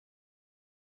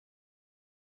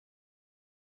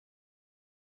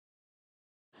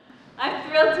I'm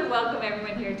thrilled to welcome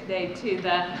everyone here today to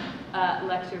the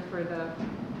lecture for the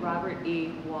Robert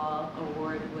E. Wall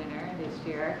Award winner this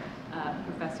year,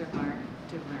 Professor Mark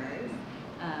Demers.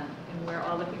 And we're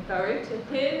all looking forward to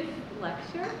his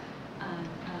lecture on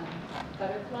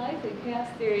butterflies and chaos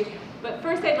theory. But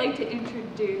first I'd like to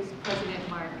introduce President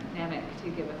Mark Nemec to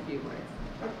give a few words.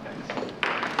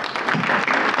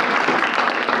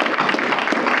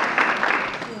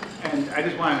 And I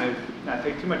just wanted to not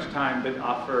take too much time, but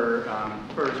offer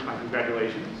first my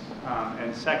congratulations,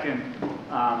 and second,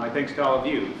 my thanks to all of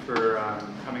you for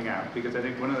coming out, because I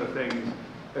think one of the things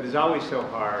that is always so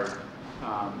hard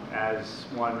as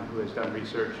one who has done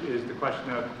research is the question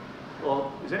of,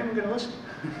 well, is anyone going to listen?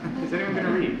 Is anyone going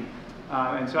to read?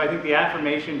 And so I think the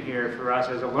affirmation here for us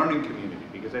as a learning community,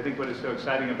 because I think what is so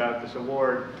exciting about this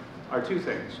award are two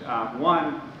things.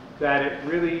 One, that it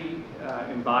really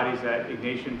embodies that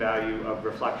Ignatian value of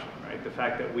reflection, right? The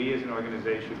fact that we as an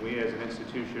organization, we as an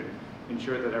institution,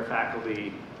 ensure that our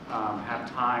faculty have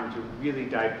time to really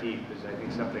dive deep is, I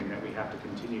think, something that we have to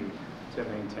continue to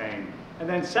maintain. And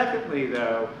then secondly,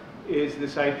 though, is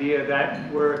this idea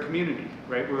that we're a community,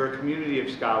 right? We're a community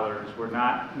of scholars. We're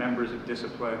not members of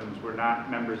disciplines. We're not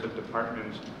members of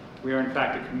departments. We are, in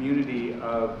fact, a community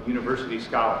of university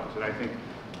scholars. And I think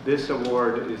this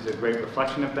award is a great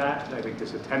reflection of that. I think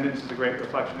this attendance is a great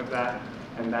reflection of that.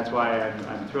 And that's why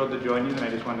I'm thrilled to join you. And I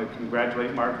just want to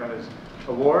congratulate Mark on his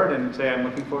award and say I'm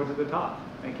looking forward to the talk.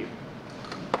 Thank you.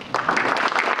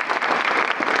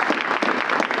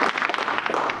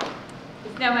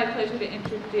 It's now my pleasure to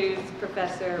introduce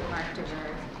Professor Mark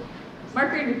Demers.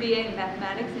 Mark earned a BA in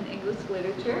Mathematics and English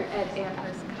Literature at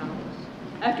Amherst College.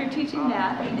 After teaching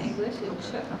math and English in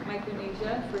Chuuk,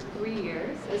 Micronesia for 3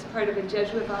 years as part of a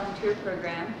Jesuit volunteer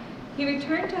program, he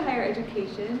returned to higher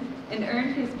education and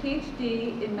earned his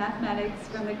PhD in mathematics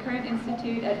from the Current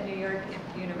Institute at New York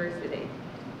University.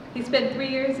 He spent 3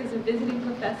 years as a visiting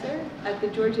professor at the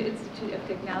Georgia Institute of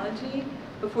Technology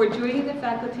before joining the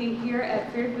faculty here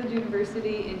at Fairfield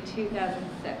University in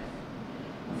 2006.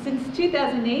 Since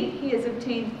 2008, he has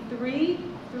obtained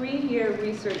three-year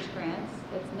research grants.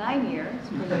 That's 9 years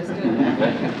for those doing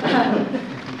that,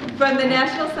 from the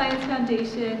National Science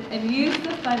Foundation, and used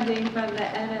the funding from the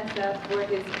NSF for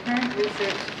his current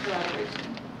research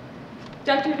collaboration.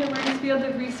 Dr. Demers' field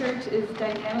of research is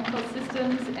dynamical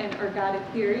systems and ergodic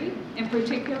theory. In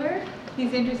particular,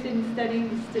 he's interested in studying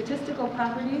the statistical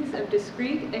properties of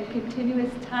discrete and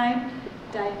continuous time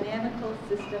dynamical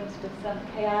systems with some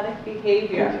chaotic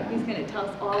behavior. He's going to tell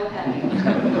us all what happened.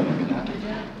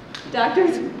 Dr.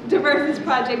 Demers'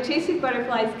 project, Chasing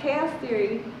Butterflies, Chaos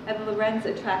Theory, and Lorenz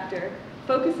Attractor,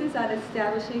 focuses on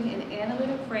establishing an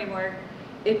analytic framework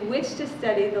in which to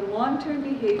study the long-term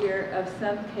behavior of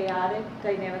some chaotic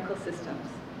dynamical systems.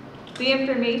 The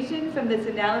information from this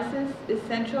analysis is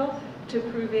central to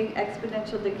proving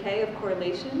exponential decay of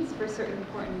correlations for certain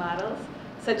important models,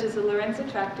 such as the Lorenz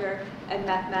Attractor and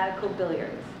mathematical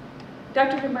billiards.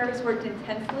 Dr. Demers worked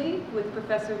intensely with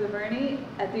Professor Liverni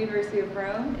at the University of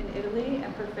Rome in Italy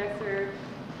and Professor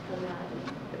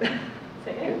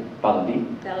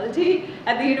Valadi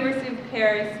at the University of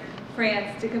Paris,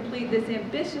 France, to complete this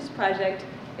ambitious project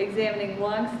examining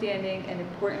long-standing and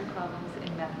important problems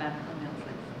in mathematical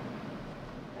analysis.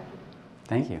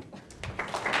 Thank you.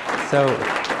 So,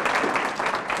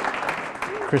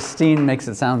 Christine makes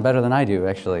it sound better than I do,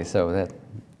 actually. So that,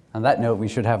 on that note, we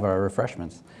should have our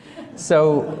refreshments.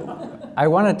 So I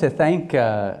wanted to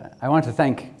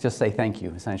just say thank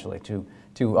you, essentially, to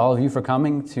all of you for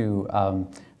coming, to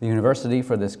the university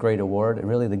for this great award. And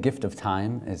really, the gift of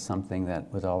time is something that,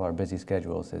 with all our busy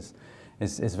schedules, is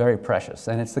very precious.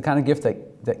 And it's the kind of gift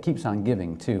that keeps on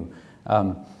giving, too.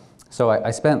 So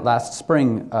I spent last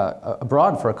spring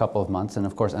abroad for a couple of months, and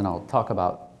of course, and I'll talk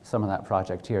about some of that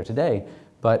project here today.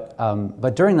 But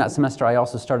during that semester, I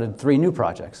also started 3 new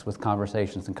projects with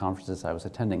conversations and conferences I was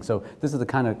attending. So this is the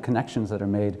kind of connections that are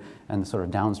made and the sort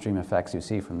of downstream effects you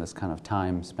see from this kind of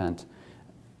time spent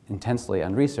intensely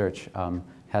on research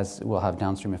will have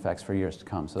downstream effects for years to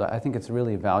come. So I think it's a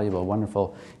really valuable,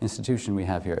 wonderful institution we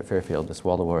have here at Fairfield, this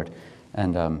Wall Award.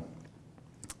 And I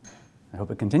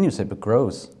hope it continues, it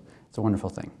grows. It's a wonderful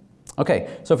thing. Okay,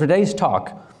 so for today's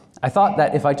talk, I thought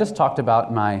that if I just talked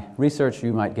about my research,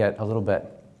 you might get a little bit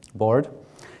bored.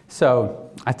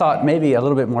 So I thought maybe a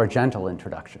little bit more gentle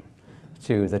introduction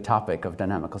to the topic of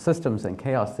dynamical systems and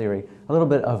chaos theory, a little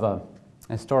bit of a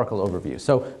historical overview.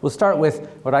 So we'll start with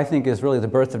what I think is really the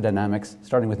birth of dynamics,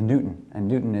 starting with Newton. And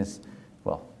Newton is,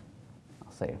 well,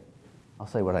 I'll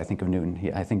say what I think of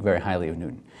Newton. I think very highly of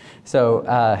Newton. So,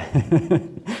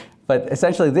 but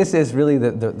essentially this is really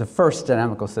the first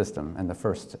dynamical system and the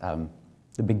first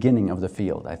the beginning of the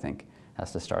field, I think,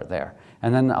 has to start there.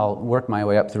 And then I'll work my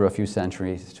way up through a few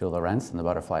centuries to Lorenz and the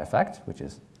butterfly effect, which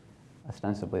is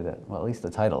ostensibly at least the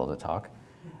title of the talk.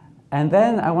 And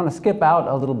then I want to skip out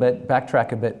a little bit,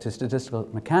 backtrack a bit to statistical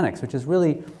mechanics, which is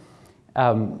really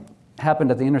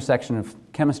happened at the intersection of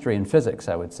chemistry and physics,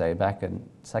 I would say, back in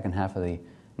the second half of the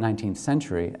 19th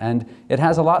century. And it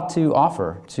has a lot to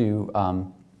offer to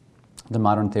the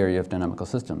modern theory of dynamical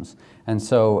systems. And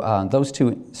so those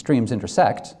two streams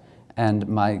intersect, and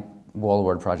my wall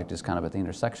word project is kind of at the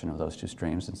intersection of those two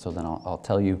streams. And so then I'll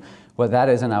tell you what that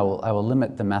is, and I will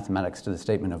limit the mathematics to the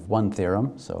statement of one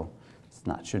theorem, so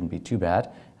shouldn't be too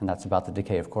bad, and that's about the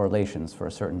decay of correlations for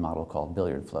a certain model called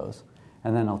billiard flows.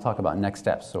 And then I'll talk about next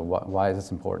steps. So why is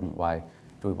this important? Why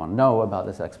do we want to know about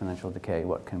this exponential decay?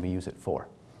 What can we use it for?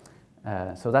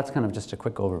 So that's kind of just a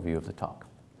quick overview of the talk.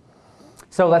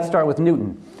 So let's start with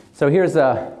Newton. So here's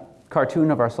a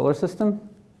cartoon of our solar system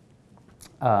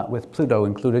with Pluto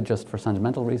included just for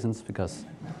sentimental reasons, because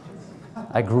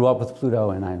I grew up with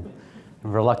Pluto and I'm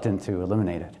reluctant to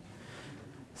eliminate it.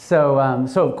 So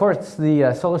of course,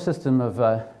 the solar system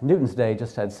of Newton's day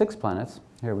just had 6 planets.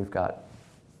 Here we've got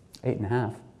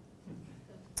 8.5.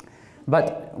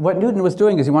 But what Newton was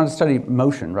doing is he wanted to study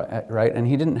motion, right? And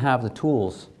he didn't have the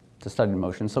tools to study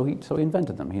motion, so he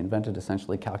invented them. He invented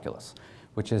essentially calculus,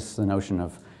 which is the notion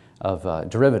of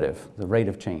derivative, the rate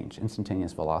of change,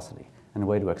 instantaneous velocity, and a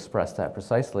way to express that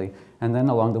precisely. And then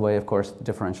along the way, of course,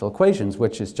 differential equations,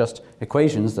 which is just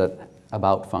equations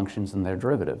about functions and their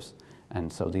derivatives.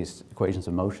 And so these equations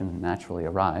of motion naturally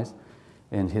arise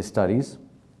in his studies,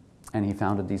 and he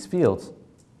founded these fields.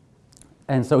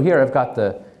 And so here I've got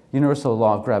the universal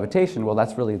law of gravitation. Well,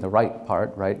 that's really the right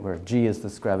part, right, where G is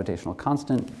this gravitational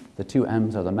constant, the two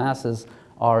m's are the masses,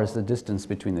 r is the distance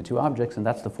between the two objects, and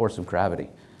that's the force of gravity,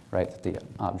 right, that the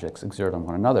objects exert on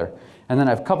one another. And then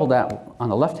I've coupled that on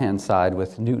the left-hand side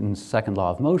with Newton's second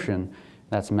law of motion.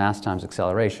 That's mass times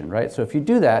acceleration, right? So if you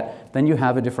do that, then you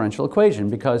have a differential equation,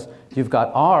 because you've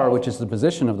got r, which is the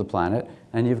position of the planet,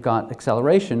 and you've got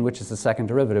acceleration, which is the second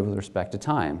derivative with respect to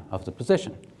time of the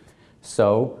position.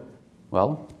 So,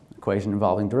 well, equation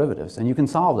involving derivatives. And you can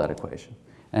solve that equation.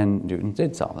 And Newton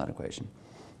did solve that equation.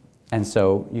 And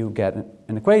so you get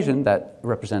an equation that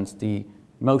represents the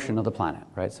motion of the planet,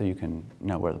 right? So you can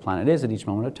know where the planet is at each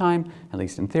moment of time, at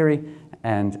least in theory,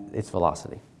 and its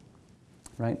velocity,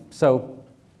 right? So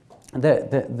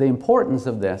the importance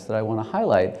of this that I want to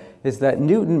highlight is that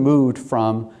Newton moved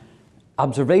from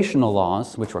observational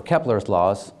laws, which were Kepler's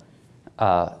laws,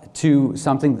 to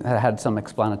something that had some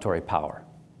explanatory power,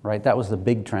 right? That was the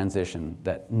big transition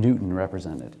that Newton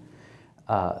represented.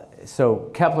 So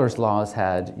Kepler's laws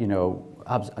had,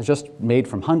 just made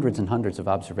from hundreds and hundreds of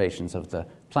observations of the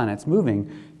planets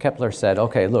moving. Kepler said,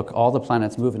 okay, look, all the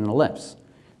planets move in an ellipse.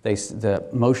 The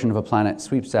motion of a planet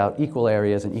sweeps out equal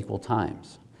areas in equal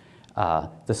times.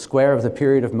 The square of the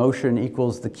period of motion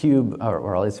equals the cube,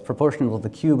 or is proportional to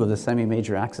the cube of the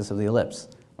semi-major axis of the ellipse.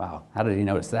 Wow, how did he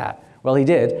notice that? Well, he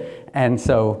did, and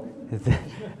so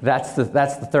that's the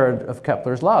third of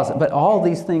Kepler's laws. But all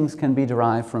these things can be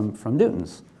derived from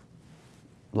Newton's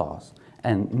laws.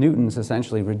 And Newton's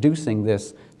essentially reducing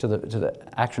this to the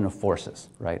action of forces,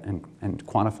 right, and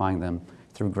quantifying them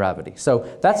through gravity. So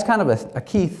that's kind of a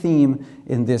key theme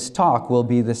in this talk, will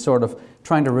be this sort of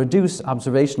trying to reduce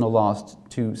observational laws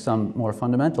to some more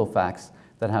fundamental facts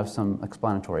that have some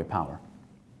explanatory power.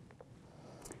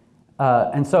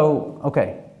 And so,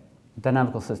 okay,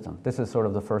 dynamical system. This is sort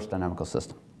of the first dynamical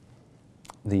system,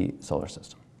 the solar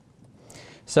system.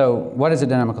 So what is a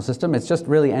dynamical system? It's just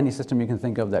really any system you can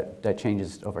think of that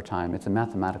changes over time. It's a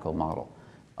mathematical model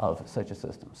of such a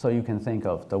system. So you can think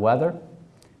of the weather. And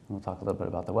we'll talk a little bit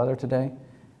about the weather today.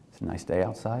 It's a nice day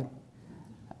outside.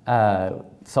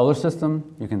 Solar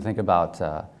system, you can think about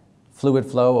fluid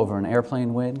flow over an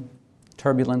airplane wing,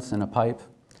 turbulence in a pipe,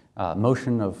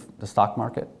 motion of the stock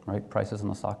market, right? Prices in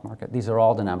the stock market. These are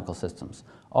all dynamical systems.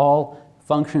 All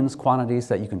functions, quantities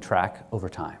that you can track over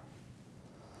time.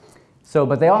 So,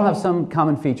 but they all have some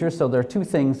common features. So there are two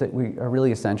things that are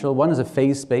really essential. One is a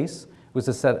phase space, which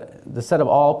is the set of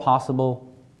all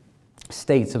possible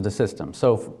states of the system.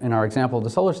 So in our example of the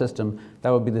solar system, that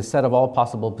would be the set of all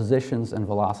possible positions and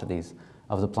velocities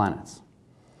of the planets.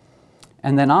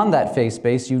 And then on that phase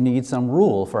space, you need some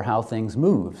rule for how things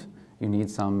move. You need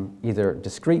some either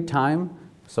discrete time,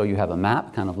 so you have a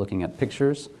map kind of looking at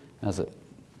pictures as a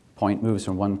point moves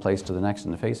from one place to the next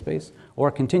in the phase space, or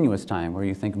continuous time, where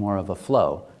you think more of a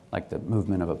flow, like the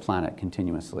movement of a planet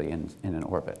continuously in an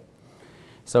orbit.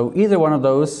 So either one of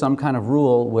those, some kind of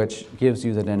rule which gives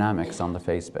you the dynamics on the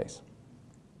phase space.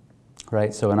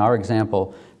 right? So in our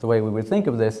example, the way we would think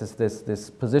of this is this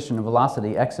position of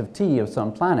velocity x of t of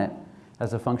some planet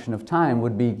as a function of time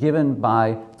would be given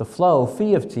by the flow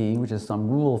phi of t, which is some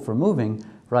rule for moving,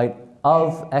 right,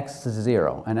 of x is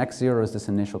 0, and x0 is this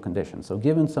initial condition. So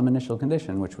given some initial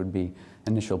condition, which would be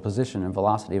initial position and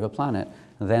velocity of a planet,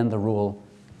 then the rule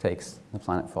takes the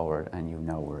planet forward and you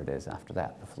know where it is after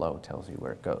that. The flow tells you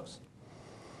where it goes.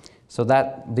 So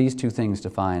these two things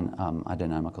define a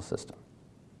dynamical system.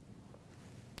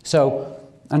 So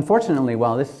unfortunately,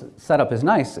 while this setup is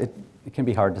nice, it can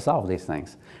be hard to solve these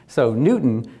things. So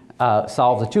Newton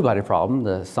solved the two-body problem,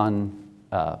 the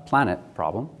sun-planet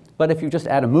problem. But if you just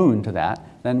add a moon to that,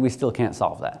 then we still can't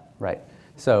solve that, right?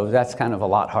 So that's kind of a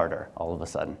lot harder all of a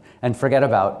sudden. And forget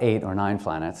about 8 or 9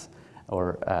 planets,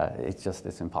 or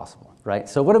it's impossible, right?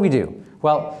 So what do?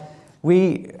 Well,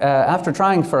 we, after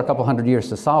trying for a couple hundred years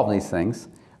to solve these things,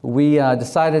 we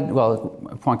decided, well,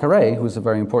 Poincaré, who's a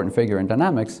very important figure in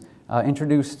dynamics,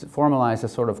 formalized a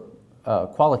sort of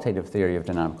qualitative theory of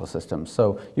dynamical systems.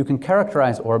 So you can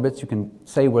characterize orbits, you can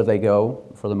say where they go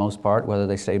for the most part, whether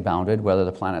they stay bounded, whether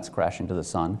the planets crash into the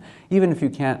sun, even if you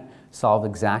can't solve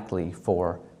exactly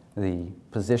for the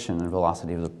position and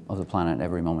velocity of the planet at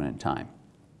every moment in time.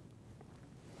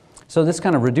 So this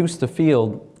kind of reduced the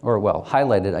field, or well,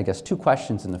 highlighted, I guess, two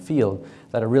questions in the field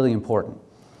that are really important.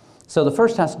 So the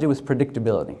first has to do with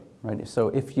predictability, right? So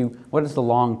what is the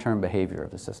long-term behavior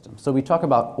of the system? So we talk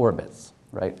about orbits,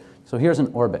 right? So here's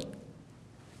an orbit.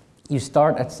 You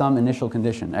start at some initial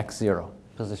condition, x0,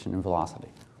 position and velocity.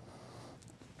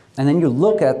 And then you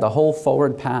look at the whole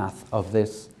forward path of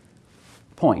this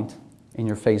point in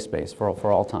your phase space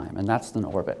for all time, and that's an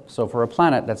orbit. So for a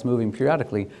planet that's moving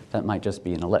periodically, that might just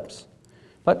be an ellipse.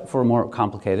 But for more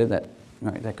complicated,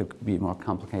 that could be more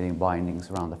complicating bindings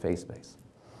around the phase space.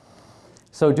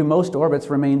 So do most orbits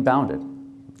remain bounded?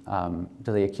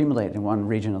 Do they accumulate in one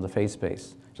region of the phase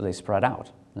space? Do they spread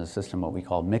out? In the system, what we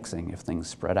call mixing, if things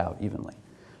spread out evenly.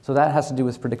 So that has to do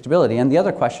with predictability. And the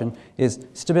other question is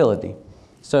stability.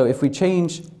 So if we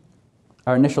change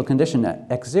our initial condition at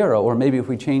x0, or maybe if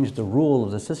we change the rule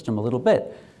of the system a little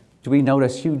bit, do we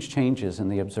notice huge changes in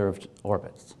the observed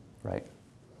orbits, right?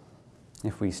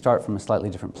 If we start from a slightly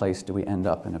different place, do we end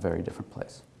up in a very different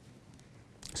place?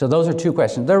 So those are two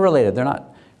questions. They're related. They're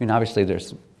not, obviously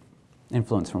there's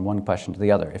influence from one question to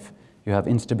the other. If you have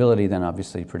instability, then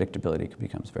obviously predictability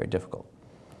becomes very difficult.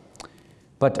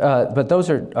 But those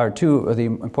are two of the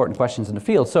important questions in the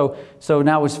field. So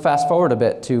now let's fast forward a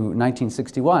bit to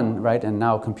 1961, right? And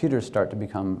now computers start to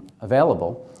become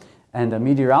available. And a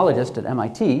meteorologist at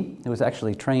MIT, who was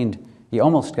actually trained, he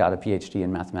almost got a PhD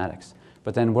in mathematics.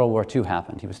 But then World War II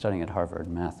happened. He was studying at Harvard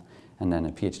math, and then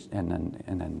a PhD, and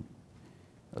then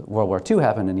World War II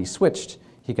happened, and he switched.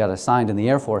 He got assigned in the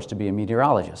Air Force to be a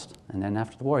meteorologist. And then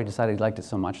after the war, he decided he liked it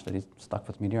so much that he stuck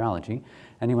with meteorology.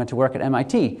 And he went to work at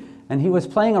MIT. And he was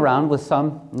playing around with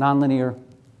some nonlinear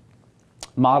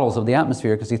models of the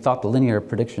atmosphere because he thought the linear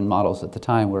prediction models at the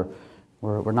time were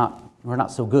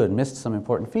not so good, missed some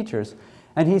important features.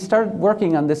 And he started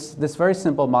working on this very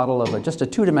simple model of just a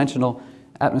two-dimensional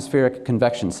atmospheric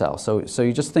convection cell. So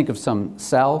you just think of some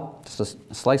cell, just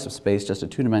a slice of space, just a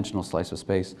two-dimensional slice of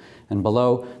space, and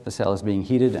below the cell is being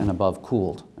heated and above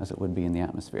cooled, as it would be in the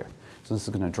atmosphere. So this is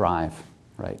going to drive,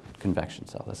 right, convection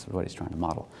cell. That's what he's trying to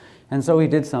model. And so he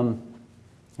had some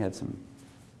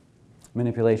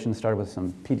manipulations, started with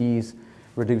some PDEs,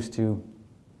 reduced to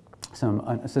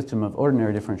a system of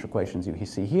ordinary differential equations you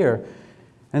see here.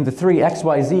 And the three x,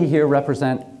 y, z here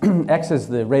represent x is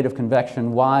the rate of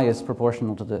convection, y is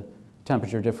proportional to the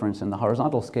temperature difference in the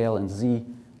horizontal scale, and z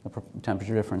the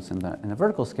temperature difference in the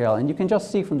vertical scale. And you can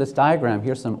just see from this diagram,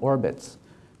 here's some orbits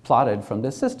plotted from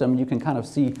this system. You can kind of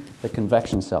see the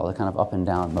convection cell, the kind of up and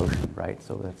down motion, right?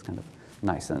 So that's kind of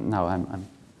nice. And now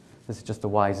this is just the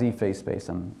YZ phase space.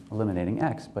 I'm eliminating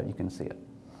x, but you can see it.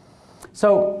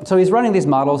 So he's running these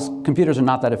models. Computers are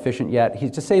not that efficient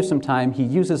yet. To save some time, he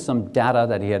uses some data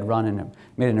that he had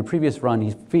made in a previous run.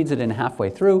 He feeds it in halfway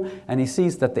through, and he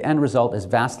sees that the end result is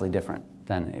vastly different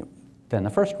than the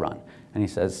first run. And he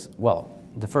says, well,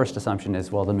 the first assumption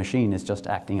is, well, the machine is just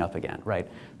acting up again, right?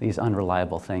 These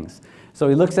unreliable things. So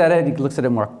he looks at it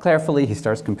more carefully. He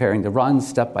starts comparing the runs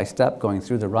step by step, going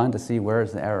through the run to see where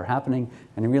is the error happening.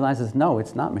 And he realizes, no,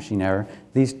 it's not machine error.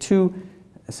 These two,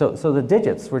 so the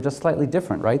digits were just slightly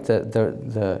different, right?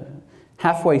 The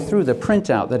halfway through the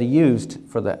printout that he used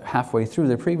for the halfway through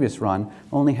the previous run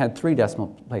only had 3 decimal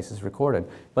places recorded.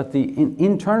 But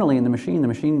internally in the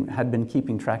machine had been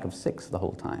keeping track of 6 the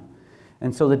whole time.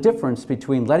 And so the difference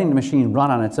between letting the machine run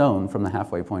on its own from the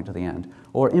halfway point to the end,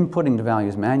 or inputting the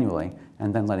values manually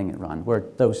and then letting it run, were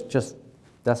those just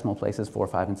decimal places 4,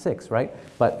 5, and 6, right?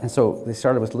 And so they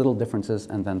started with little differences,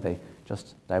 and then they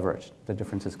just diverged. The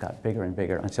differences got bigger and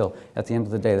bigger until at the end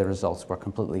of the day, the results were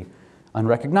completely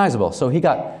unrecognizable. So he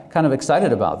got kind of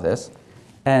excited about this,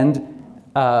 and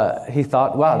he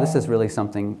thought, wow, this is really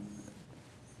something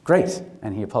great.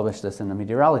 And he published this in the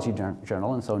meteorology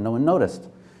journal, and so no one noticed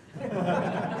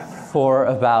for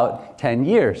about 10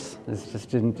 years. It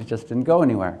just didn't go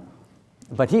anywhere.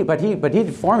 But he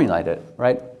did formulate it,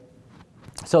 right?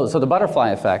 So the butterfly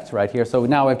effect right here. So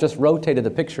now I've just rotated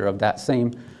the picture of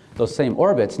those same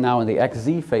orbits now in the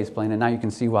XZ phase plane, and now you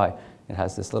can see why it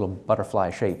has this little butterfly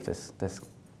shape, this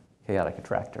chaotic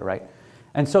attractor, right?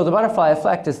 And so the butterfly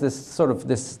effect is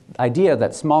this idea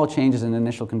that small changes in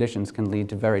initial conditions can lead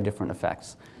to very different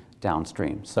effects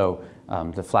downstream. So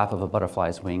the flap of a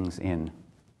butterfly's wings in,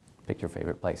 pick your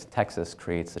favorite place, Texas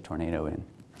creates a tornado in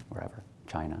wherever,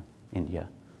 China, India,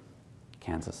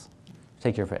 Kansas.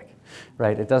 Take your pick,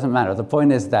 right? It doesn't matter. The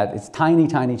point is that it's tiny,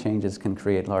 tiny changes can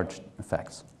create large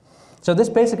effects. So this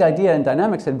basic idea in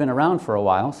dynamics had been around for a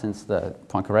while, since the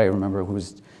Poincaré, remember, who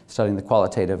was studying the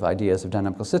qualitative ideas of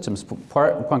dynamical systems.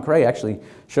 Poincaré actually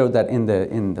showed that in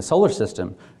the solar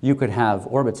system, you could have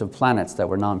orbits of planets that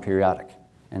were non-periodic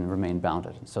and remain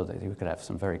bounded, so that you could have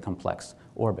some very complex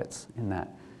orbits in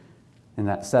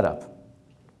that setup.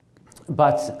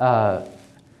 But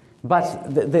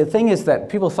the thing is that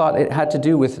people thought it had to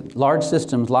do with large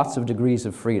systems, lots of degrees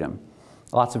of freedom,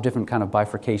 lots of different kind of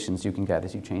bifurcations you can get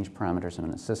as you change parameters in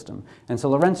a system. And so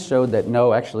Lorenz showed that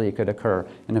no, actually it could occur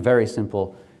in a very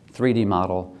simple 3D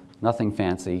model, nothing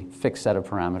fancy, fixed set of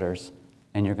parameters,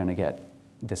 and you're going to get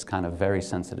this kind of very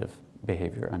sensitive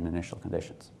behavior under initial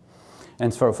conditions.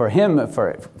 And for him,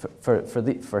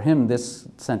 this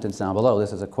sentence down below,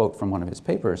 this is a quote from one of his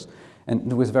papers,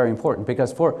 and it was very important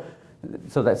because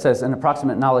so that says, an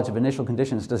approximate knowledge of initial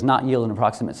conditions does not yield an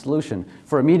approximate solution.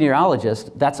 For a meteorologist,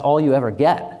 that's all you ever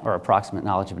get, or approximate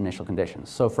knowledge of initial conditions.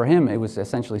 So for him, it was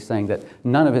essentially saying that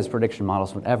none of his prediction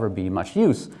models would ever be much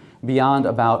use beyond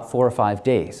about 4 or 5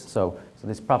 days. So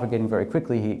this propagating very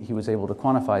quickly, he was able to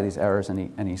quantify these errors,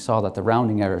 and he saw that the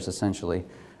rounding errors essentially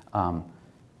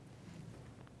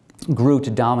grew to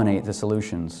dominate the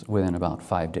solutions within about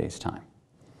 5 days' time.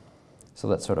 So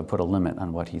that sort of put a limit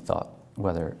on what he thought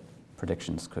whether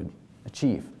predictions could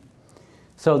achieve.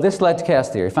 So this led to chaos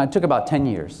theory. It took about 10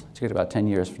 years. It took about 10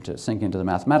 years to sink into the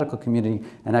mathematical community,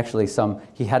 and actually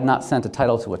he had not sent a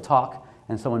title to a talk,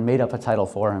 and someone made up a title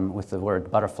for him with the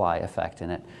word butterfly effect in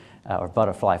it, or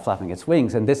butterfly flapping its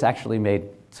wings, and this actually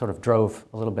drove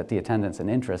a little bit the attendance and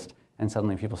interest, and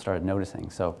suddenly people started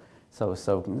noticing. So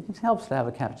it helps to have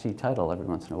a catchy title every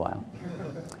once in a while.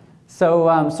 So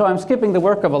I'm skipping the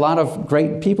work of a lot of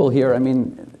great people here. I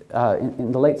mean,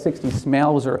 in the late 60s,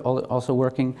 Smale was also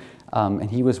working, and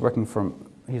he's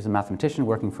a mathematician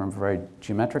working from a very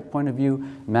geometric point of view.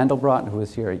 Mandelbrot, who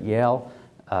is here at Yale,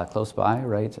 close by,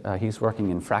 right? He's working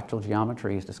in fractal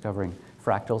geometry. He's discovering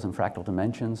fractals and fractal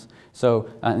dimensions. So,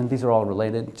 and these are all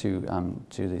related to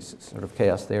this sort of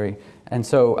chaos theory. And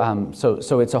so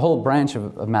it's a whole branch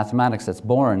of mathematics that's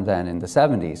born then in the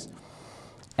 70s.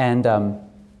 And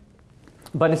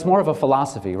but it's more of a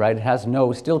philosophy, right? It has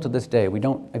still to this day, we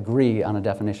don't agree on a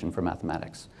definition for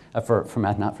mathematics, for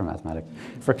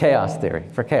chaos theory,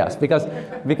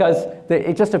 because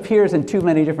it just appears in too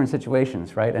many different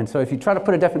situations, right? And so if you try to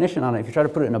put a definition on it, if you try to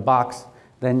put it in a box,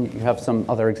 then you have some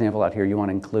other example out here you want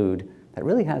to include that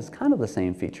really has kind of the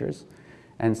same features.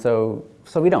 And so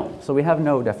we don't. So we have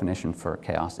no definition for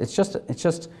chaos. It's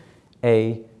just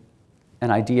an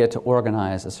idea to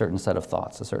organize a certain set of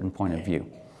thoughts, a certain point of view.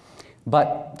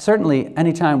 But certainly,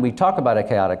 anytime we talk about a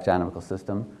chaotic dynamical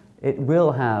system, it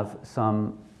will have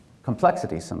some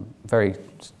complexity, some very,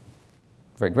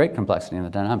 very great complexity in the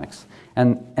dynamics.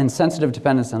 And sensitive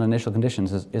dependence on initial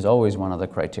conditions is always one of the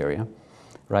criteria,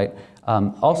 right?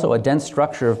 Also, a dense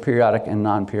structure of periodic and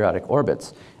non-periodic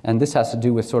orbits. And this has to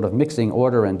do with sort of mixing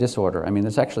order and disorder. I mean,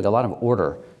 there's actually a lot of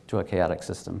order to a chaotic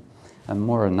system. And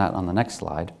more on that on the next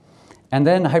slide. And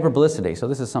then hyperbolicity. So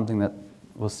this is something that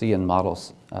we'll see in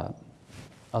models,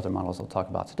 other models I'll talk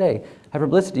about today.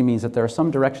 Hyperbolicity means that there are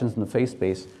some directions in the phase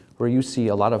space where you see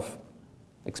a lot of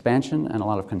expansion and a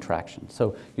lot of contraction.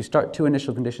 So you start two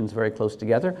initial conditions very close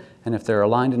together, and if they're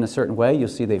aligned in a certain way, you'll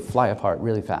see they fly apart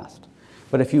really fast.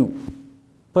 But if you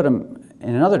put them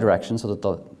in another direction so that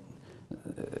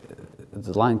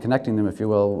the line connecting them, if you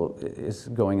will, is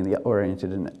going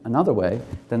oriented in another way,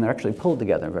 then they're actually pulled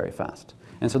together very fast.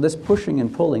 And so this pushing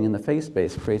and pulling in the phase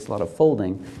space creates a lot of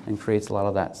folding and creates a lot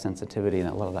of that sensitivity and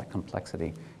a lot of that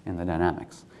complexity in the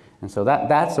dynamics. And so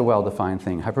that's a well-defined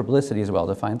thing. Hyperbolicity is a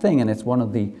well-defined thing, and it's one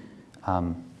of the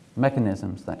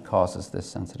mechanisms that causes this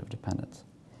sensitive dependence.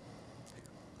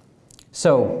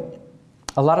 So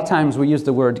a lot of times we use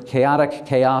the word chaotic,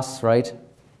 chaos, right?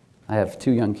 I have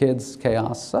 2 young kids,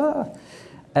 chaos,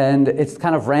 and it's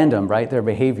kind of random, right? Their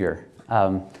behavior.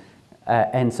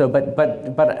 And so,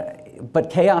 but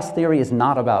chaos theory is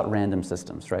not about random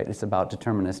systems, right? It's about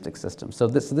deterministic systems. So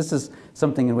this is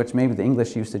something in which maybe the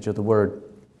English usage of the word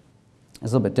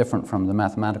is a little bit different from the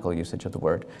mathematical usage of the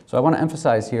word. So I want to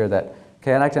emphasize here that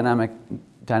chaotic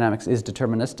dynamics is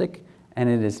deterministic, and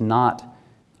it is not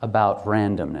about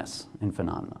randomness in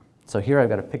phenomena. So here I've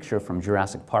got a picture from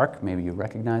Jurassic Park. Maybe you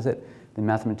recognize it. The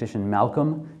mathematician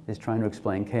Malcolm is trying to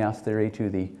explain chaos theory to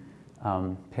the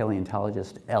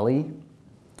paleontologist Ellie,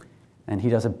 and he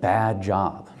does a bad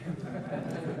job.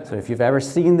 So if you've ever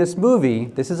seen this movie,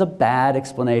 this is a bad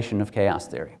explanation of chaos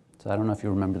theory. So I don't know if you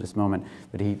remember this moment,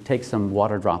 but he takes some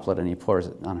water droplet and he pours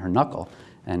it on her knuckle,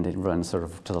 and it runs sort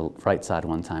of to the right side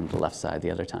one time, to the left side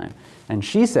the other time. And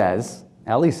she says,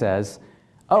 Ellie says,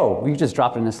 oh, you just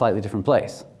dropped it in a slightly different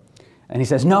place. And he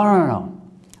says, no.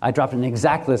 I dropped it in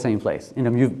exactly the same place. In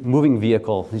a moving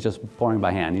vehicle, he's just pouring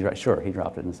by hand. Sure, he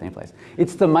dropped it in the same place.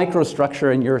 It's the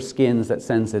microstructure in your skins that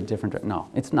sends it different. No,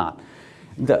 it's not.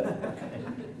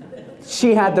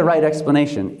 She had the right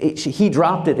explanation. He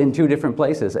dropped it in 2 different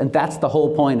places, and that's the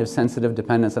whole point of sensitive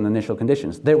dependence on initial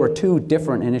conditions. There were 2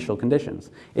 different initial conditions.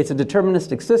 It's a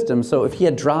deterministic system, so if he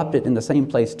had dropped it in the same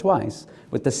place twice,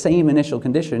 with the same initial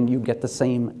condition, you get the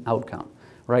same outcome,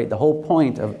 right? The whole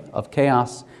point of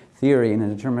chaos theory in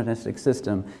a deterministic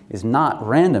system is not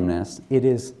randomness, it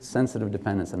is sensitive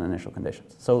dependence on initial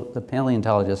conditions. So the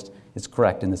paleontologist is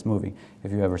correct in this movie,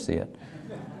 if you ever see it.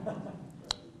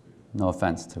 No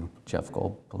offense to Jeff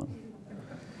Goldblum.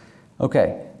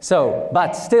 Okay, so,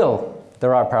 but still,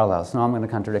 there are parallels. Now I'm going to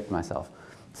contradict myself.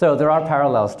 So there are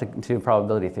parallels to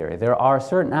probability theory. There are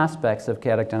certain aspects of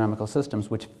chaotic dynamical systems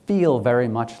which feel very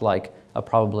much like a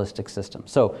probabilistic system.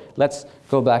 So let's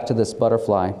go back to this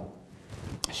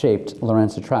butterfly-shaped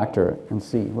Lorenz attractor and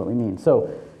see what we mean. So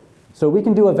we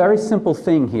can do a very simple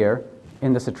thing here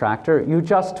in this attractor. You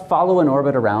just follow an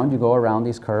orbit around. You go around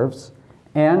these curves.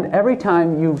 And every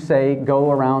time you, say,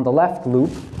 go around the left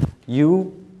loop,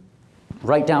 you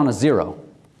write down a 0.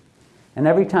 And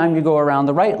every time you go around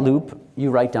the right loop, you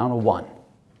write down a 1.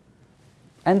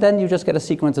 And then you just get a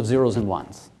sequence of 0s and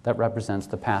 1s that represents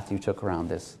the path you took around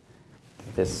this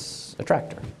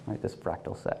attractor, right, this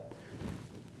fractal set.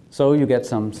 So you get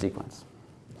some sequence.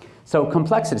 So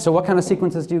complexity. So what kind of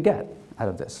sequences do you get out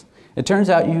of this? It turns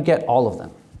out you get all of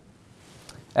them.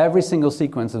 Every single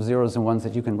sequence of 0s and 1s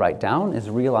that you can write down is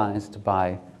realized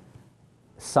by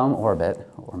some orbit,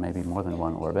 or maybe more than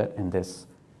one orbit, in this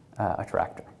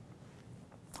attractor.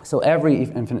 So every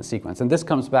infinite sequence, and this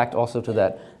comes back also to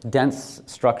that dense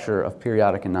structure of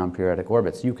periodic and non-periodic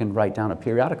orbits. You can write down a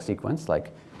periodic sequence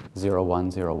like 0,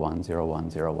 1, 0, 1, 0, 1,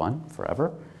 0, 1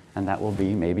 forever, and that will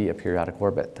be maybe a periodic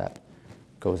orbit that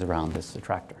goes around this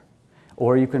attractor.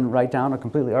 Or you can write down a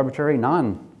completely arbitrary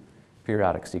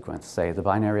non-periodic sequence, say the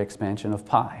binary expansion of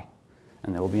pi,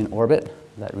 and there will be an orbit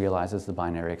that realizes the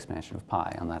binary expansion of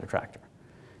pi on that attractor.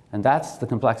 And that's the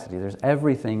complexity.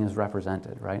 Everything is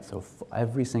represented, right? So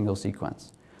every single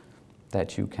sequence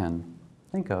that you can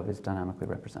think of is dynamically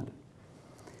represented.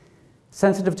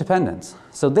 Sensitive dependence.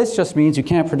 So this just means you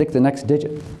can't predict the next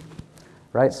digit,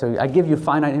 right? So I give you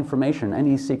finite information,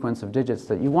 any sequence of digits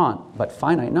that you want, but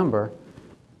finite number,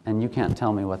 and you can't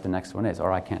tell me what the next one is,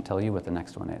 or I can't tell you what the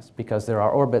next one is, because there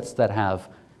are orbits that have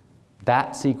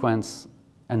that sequence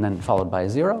and then followed by a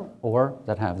 0, or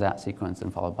that have that sequence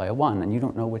and followed by a 1, and you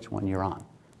don't know which one you're on.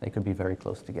 They could be very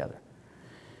close together.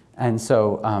 And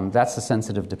so that's the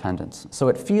sensitive dependence. So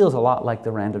it feels a lot like the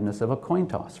randomness of a coin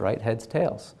toss, right? Heads,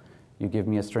 tails. You give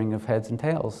me a string of heads and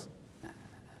tails,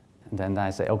 and then I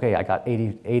say, okay, I got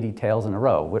 80 tails in a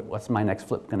row. What's my next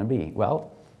flip going to be?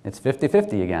 Well, it's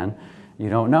 50-50 again. You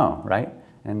don't know, right?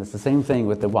 And it's the same thing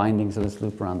with the windings of this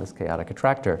loop around this chaotic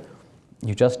attractor.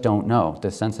 You just don't know.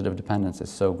 The sensitive dependence is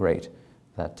so great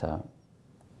that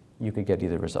you could get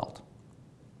either result,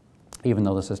 even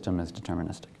though the system is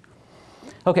deterministic.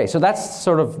 Okay, so that's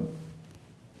sort of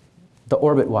the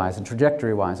orbit-wise and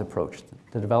trajectory-wise approach,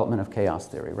 the development of chaos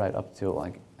theory, right up to,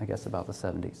 like, I guess, about the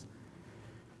 70s.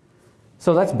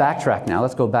 So let's backtrack now.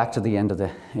 Let's go back to the end of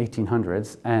the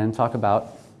 1800s and talk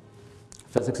about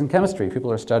physics and chemistry.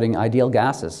 People are studying ideal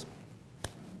gases.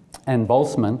 And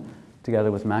Boltzmann,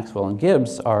 together with Maxwell and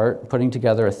Gibbs, are putting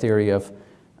together a theory of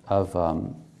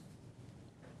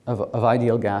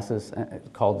ideal gases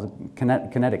called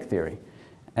kinetic theory.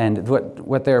 And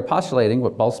what they're postulating,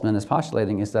 what Boltzmann is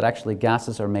postulating, is that actually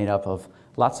gases are made up of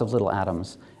lots of little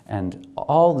atoms, and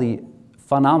all the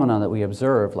phenomena that we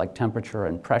observe, like temperature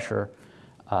and pressure,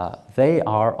 they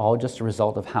are all just a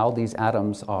result of how these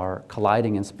atoms are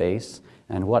colliding in space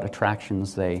and what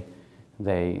attractions they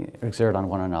exert on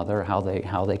one another, how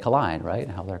they collide, right?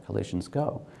 How their collisions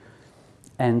go.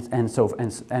 And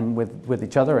with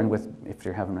each other, and with, if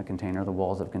you're having a container, the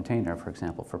walls of a container, for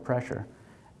example, for pressure.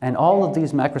 And all of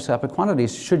these macroscopic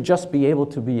quantities should just be able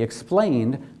to be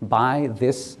explained by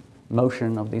this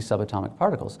motion of these subatomic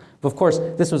particles. But of course,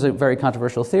 this was a very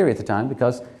controversial theory at the time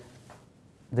because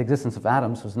the existence of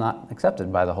atoms was not accepted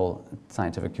by the whole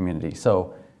scientific community.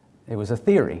 So it was a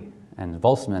theory, and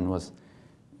Boltzmann was,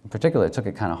 in particular, took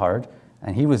it kind of hard,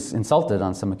 and he was insulted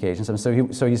on some occasions. And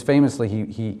so he's famously,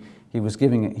 he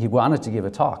wanted to give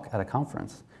a talk at a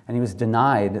conference, and he was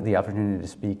denied the opportunity to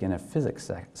speak in a physics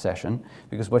session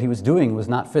because what he was doing was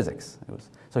not physics.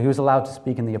 So he was allowed to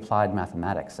speak in the applied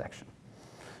mathematics section.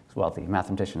 Well, the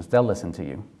mathematicians, they'll listen to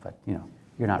you, but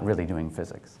you're not really doing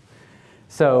physics.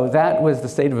 So that was the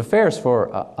state of affairs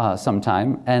for some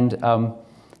time, and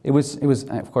it was,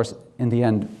 of course, in the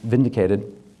end,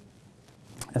 vindicated,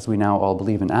 as we now all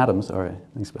believe in atoms, or at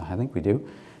least I think we do.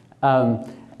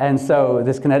 And so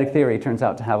this kinetic theory turns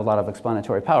out to have a lot of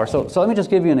explanatory power. So let me just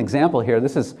give you an example here.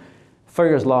 This is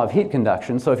Fourier's law of heat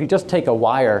conduction. So if you just take a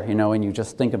wire, and you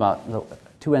just think about the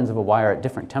two ends of a wire at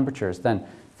different temperatures, then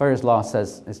Fourier's law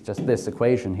says it's just this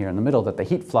equation here in the middle, that the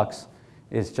heat flux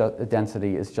is just, the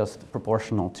density is just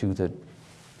proportional to the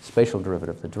spatial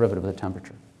derivative, the derivative of the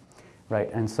temperature, right?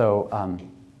 And so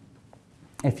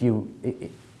if you,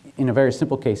 in a very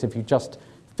simple case, if you just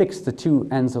fix the two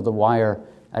ends of the wire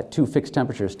at two fixed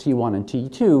temperatures, T1 and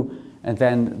T2, and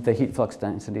then the heat flux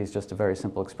density is just a very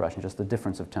simple expression, just the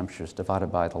difference of temperatures divided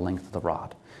by the length of the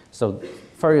rod. So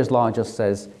Fourier's law just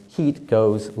says heat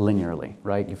goes linearly,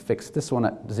 right? You fix this one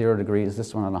at 0 degrees,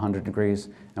 this one at 100 degrees,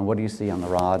 and what do you see on the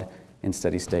rod in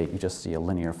steady state? You just see a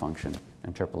linear function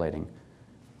interpolating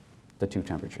the two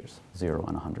temperatures, 0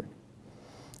 and 100.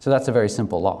 So that's a very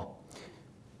simple law.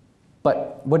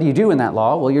 But what do you do in that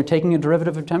law? Well, you're taking a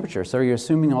derivative of temperature, so you're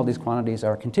assuming all these quantities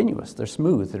are continuous, they're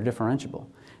smooth, they're differentiable.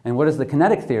 And what does the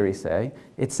kinetic theory say?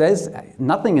 It says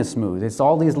nothing is smooth. It's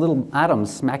all these little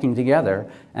atoms smacking together.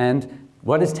 And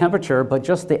what is temperature but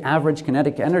just the average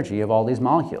kinetic energy of all these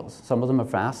molecules? Some of them are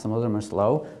fast, some of them are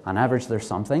slow. On average, there's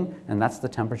something, and that's the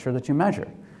temperature that you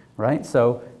measure, right?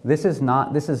 So this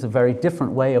is a very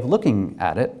different way of looking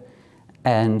at it,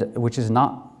 and which is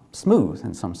not smooth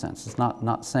in some sense. It's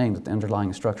not saying that the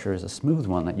underlying structure is a smooth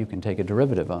one that you can take a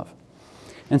derivative of.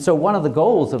 And so one of the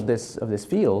goals of this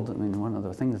field, I mean, one of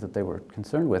the things that they were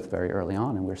concerned with very early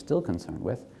on, and we're still concerned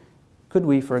with, could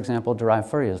we, for example, derive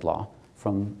Fourier's law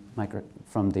from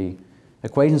the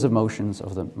equations of motions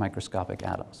of the microscopic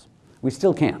atoms? We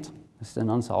still can't. It's an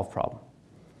unsolved problem.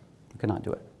 We cannot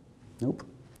do it. Nope,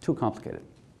 too complicated.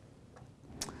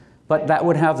 But that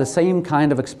would have the same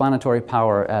kind of explanatory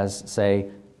power as, say,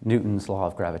 Newton's law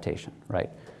of gravitation, right?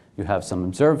 You have some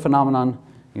observed phenomenon.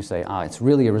 You say, it's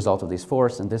really a result of this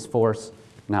force, and this force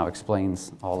now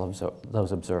explains all of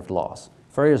those observed laws.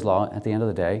 Fourier's law, at the end of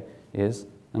the day, is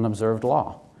an observed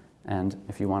law. And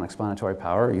if you want explanatory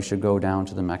power, you should go down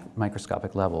to the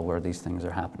microscopic level where these things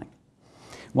are happening.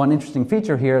 One interesting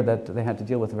feature here that they had to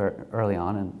deal with very early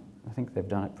on, and I think they've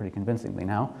done it pretty convincingly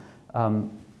now,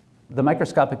 the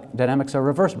microscopic dynamics are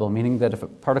reversible, meaning that if a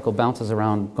particle bounces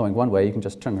around going one way, you can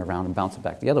just turn it around and bounce it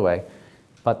back the other way.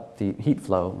 But the heat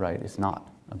flow, right, is not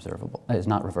observable, is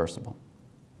not reversible.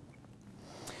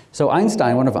 So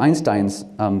Einstein, one of Einstein's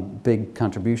big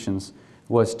contributions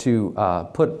was to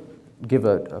give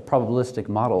a probabilistic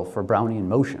model for Brownian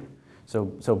motion. So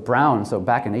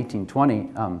back in 1820,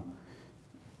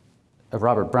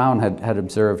 Robert Brown had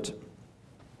observed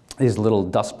these little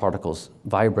dust particles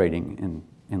vibrating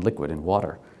in liquid, in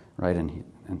water, right? And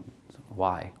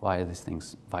why are these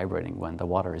things vibrating when the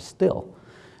water is still,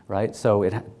 right? So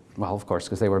well, of course,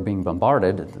 because they were being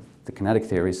bombarded. The kinetic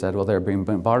theory said, well, they're being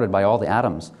bombarded by all the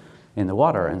atoms in the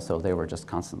water, and so they were just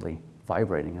constantly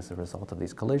vibrating as a result of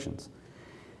these collisions.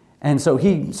 And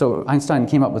so Einstein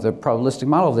came up with a probabilistic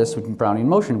model of this with Brownian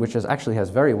motion, which actually has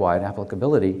very wide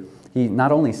applicability. He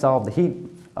not only solved the heat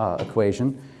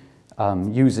equation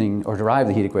derived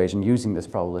the heat equation using this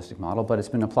probabilistic model, but it's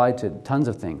been applied to tons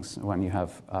of things when you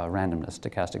have randomness,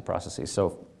 stochastic processes.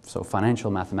 So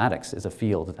financial mathematics is a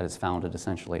field that is founded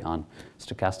essentially on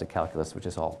stochastic calculus, which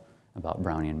is all about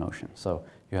Brownian motion. So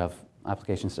you have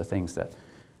applications to things that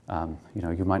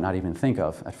you might not even think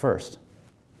of at first.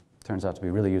 Turns out to be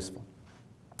really useful.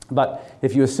 But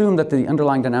if you assume that the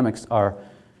underlying dynamics are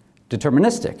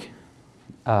deterministic,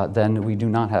 then we do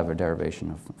not have a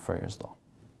derivation of Fourier's law.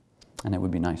 And it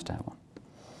would be nice to have one.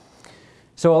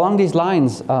 So along these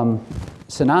lines,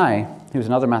 Sinai, who's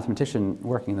another mathematician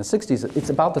working in the 60s, it's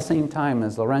about the same time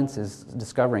as Lorenz is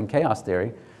discovering chaos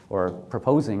theory, or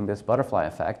proposing this butterfly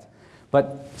effect.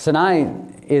 But Sinai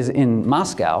is in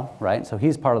Moscow, right? So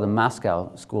he's part of the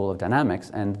Moscow School of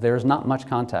Dynamics, and there's not much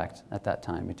contact at that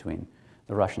time between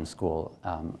the Russian school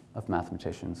of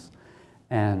mathematicians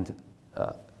and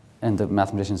the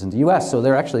mathematicians in the US. So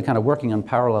they're actually kind of working on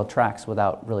parallel tracks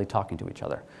without really talking to each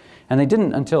other. And they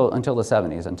didn't until the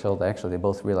 70s, until they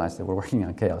both realized they were working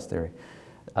on chaos theory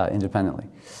independently.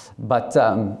 But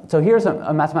so here's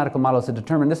a mathematical model. It's a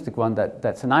deterministic one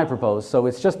that Sinai proposed. So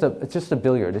it's just a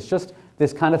billiard. It's just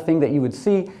this kind of thing that you would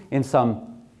see in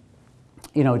some,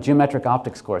 geometric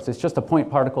optics course. It's just a point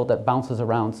particle that bounces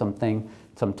around something,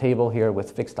 some table here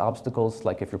with fixed obstacles,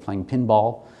 like if you're playing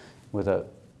pinball with a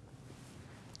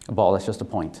ball that's just a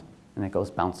point, and it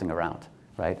goes bouncing around,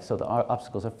 right? So the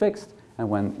obstacles are fixed, and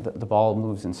when the ball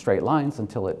moves in straight lines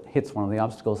until it hits one of the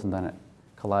obstacles, and then it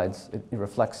collides, it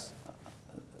reflects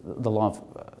the law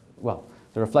of,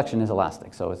 the reflection is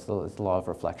elastic, so it's the law of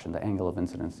reflection. The angle of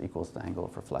incidence equals the angle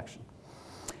of reflection.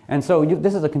 And so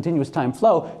this is a continuous time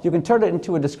flow. You can turn it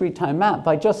into a discrete time map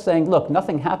by just saying, look,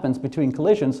 nothing happens between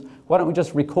collisions. Why don't we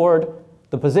just record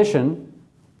the position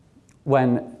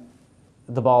when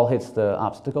the ball hits the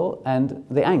obstacle and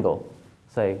the angle,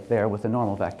 say, there with the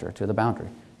normal vector to the boundary.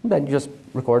 And then you just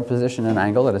record position and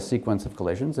angle at a sequence of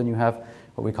collisions, and you have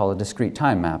what we call a discrete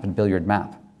time map, a billiard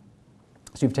map.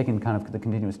 So you've taken kind of the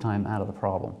continuous time out of the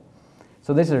problem.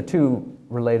 So these are two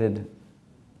related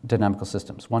dynamical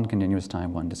systems, one continuous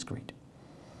time, one discrete.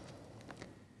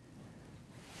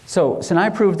 So Sinai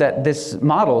proved that this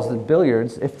models, the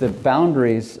billiards, if the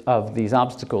boundaries of these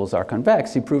obstacles are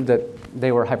convex, he proved that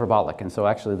they were hyperbolic, and so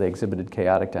actually they exhibited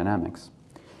chaotic dynamics.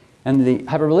 And the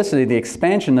hyperbolicity, the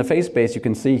expansion of the phase space, you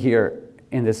can see here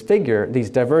in this figure, these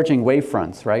diverging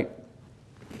wavefronts, right?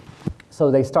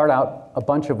 So they start out a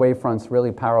bunch of wavefronts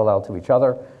really parallel to each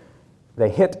other. They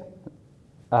hit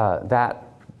that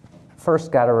first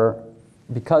scatterer.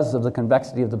 Because of the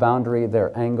convexity of the boundary, their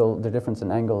difference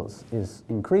in angles is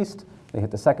increased. They hit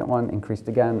the second one, increased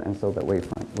again, and so that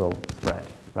wavefront will spread,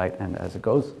 right? And as it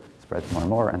goes, it spreads more and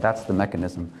more, and that's the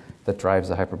mechanism that drives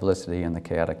the hyperbolicity and the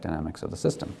chaotic dynamics of the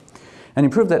system. And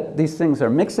he proved that these things are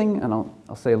mixing, and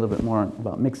I'll say a little bit more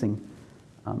about mixing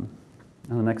on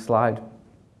the next slide,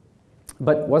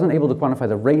 but wasn't able to quantify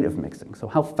the rate of mixing. So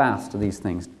how fast do these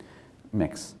things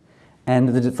mix?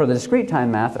 And for the discrete time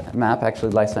map,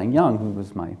 actually Lai-Sang Young, who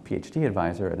was my PhD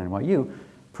advisor at NYU,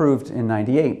 proved in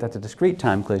 '98 that the discrete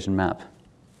time collision map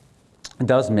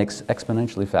does mix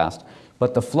exponentially fast,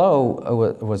 but the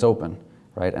flow was open,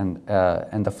 right?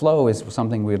 And the flow is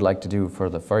something we'd like to do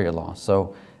for the Fourier law.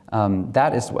 So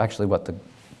that is actually what the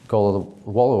goal of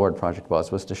the Wall Award project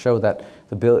was to show that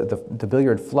the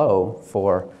billiard flow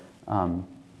for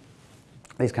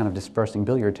these kind of dispersing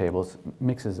billiard tables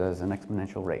mixes as an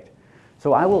exponential rate.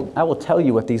 So I will tell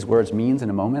you what these words means in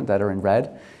a moment that are in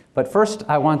red. But first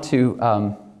I want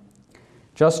to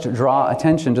just draw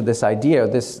attention to this idea,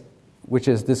 which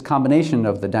is this combination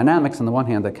of the dynamics on the one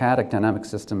hand, the chaotic dynamic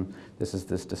system, this is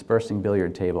this dispersing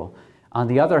billiard table. On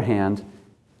the other hand,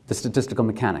 the statistical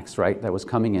mechanics, right, that was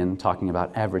coming in talking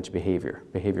about average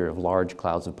behavior of large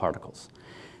clouds of particles.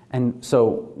 And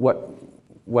so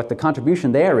what the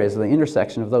contribution there is, the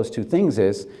intersection of those two things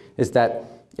is that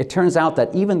it turns out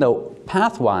that even though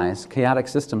pathwise chaotic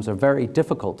systems are very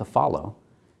difficult to follow,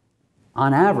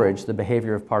 on average the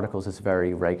behavior of particles is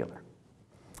very regular.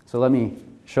 So let me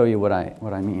show you what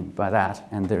I mean by that.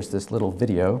 And there's this little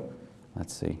video.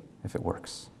 Let's see if it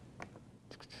works.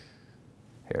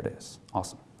 Here it is.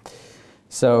 Awesome.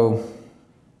 So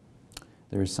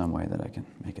there is some way that I can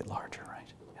make it larger,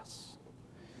 right? Yes.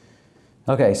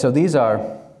 Okay, so these are,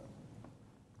 let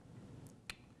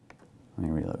me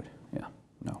reload. Yeah,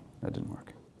 no, that didn't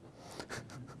work.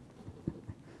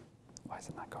 Why is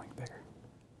it not going bigger?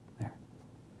 There.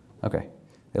 Okay,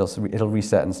 it'll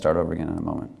reset and start over again in a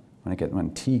moment.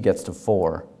 When t gets to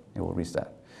 4, it will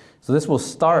reset. So this will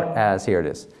start as, here it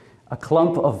is, a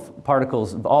clump of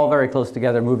particles all very close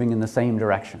together moving in the same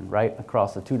direction, right,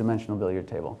 across a two-dimensional billiard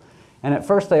table. And at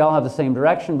first they all have the same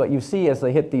direction, but you see as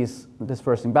they hit these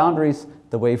dispersing boundaries,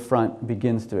 the wavefront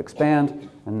begins to expand,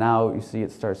 and now you see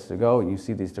it starts to go, and you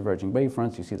see these diverging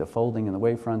wavefronts, you see the folding in the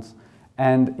wavefronts,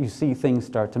 and you see things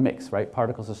start to mix, right?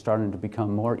 Particles are starting to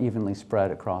become more evenly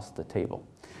spread across the table.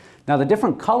 Now the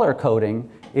different color coding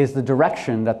is the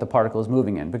direction that the particle is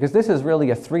moving in, because this is really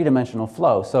a three-dimensional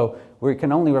flow, so we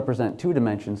can only represent 2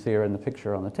 dimensions here in the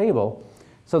picture on the table.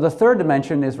 So the third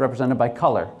dimension is represented by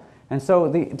color. And so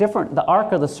the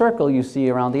arc of the circle you see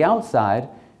around the outside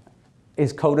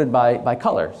is coded by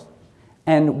colors.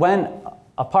 And when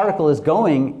a particle is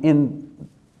going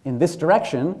in this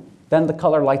direction, then the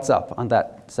color lights up on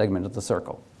that segment of the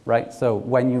circle, right? So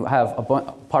when you have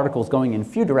particles going in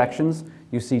few directions,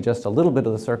 you see just a little bit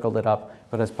of the circle lit up,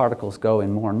 but as particles go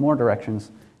in more and more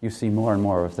directions, you see more and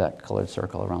more of that colored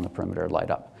circle around the perimeter light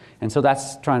up. And so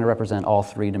that's trying to represent all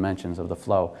 3 dimensions of the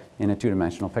flow in a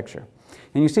 2-dimensional picture.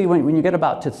 And you see when you get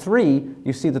about to 3,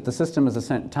 you see that the system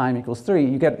is time equals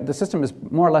 3. The system is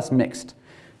more or less mixed.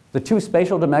 The 2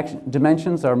 spatial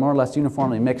dimensions are more or less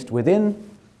uniformly mixed within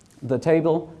the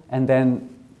table, and then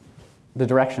the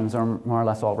directions are more or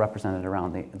less all represented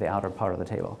around the outer part of the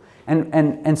table.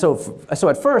 And so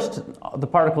at first, the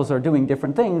particles are doing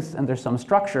different things, and there's some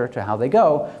structure to how they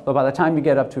go, but by the time you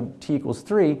get up to t equals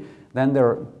 3, then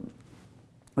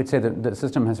we'd say that the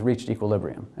system has reached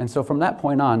equilibrium. And so from that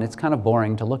point on, it's kind of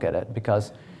boring to look at it,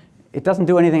 because it doesn't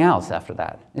do anything else after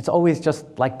that. It's always just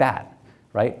like that,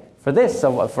 right? For this,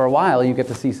 so for a while, you get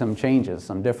to see some changes,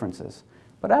 some differences.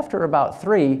 But after about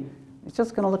 3, it's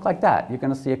just going to look like that. You're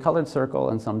going to see a colored circle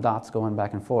and some dots going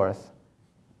back and forth.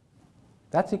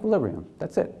 That's equilibrium.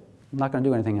 That's it. I'm not going to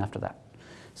do anything after that.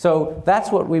 So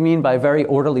that's what we mean by very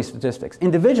orderly statistics.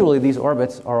 Individually, these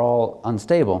orbits are all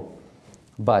unstable,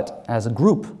 but as a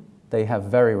group, they have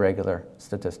very regular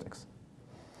statistics.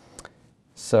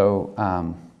 So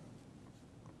now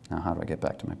how do I get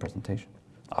back to my presentation?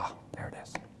 Ah, there it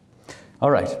is. All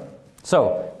right.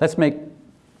 So let's make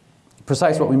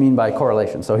precise what we mean by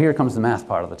correlation. So here comes the math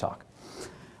part of the talk.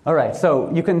 All right,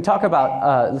 so you can talk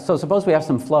about, so suppose we have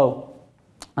some flow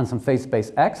on some phase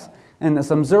space x, and this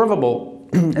observable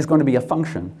is going to be a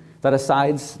function that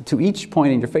assigns to each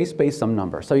point in your phase space some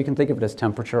number. So you can think of it as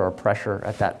temperature or pressure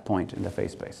at that point in the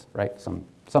phase space, right?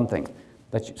 Something,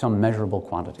 some measurable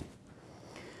quantity.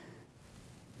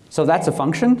 So that's a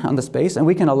function on the space, and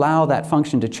we can allow that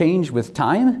function to change with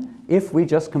time if we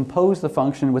just compose the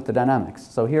function with the dynamics.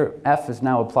 So here, f is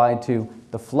now applied to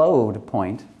the flowed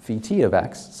point, phi t of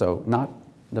x, so not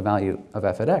the value of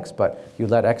f at x, but you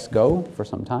let x go for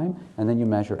some time, and then you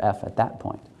measure f at that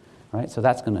point, right? So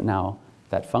that's going to now,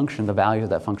 that function, the values of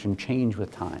that function change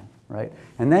with time, right?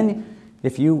 And then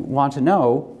if you want to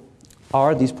know,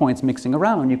 are these points mixing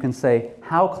around, you can say,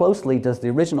 how closely does the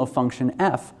original function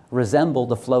f resemble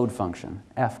the flowed function,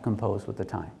 f composed with the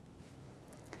time?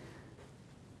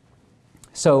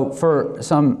 So for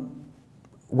some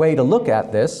way to look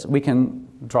at this, we can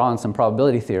draw on some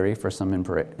probability theory for some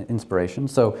inspiration.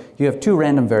 So you have 2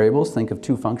 random variables. Think of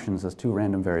 2 functions as 2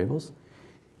 random variables.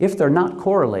 If they're not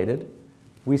correlated,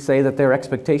 we say that their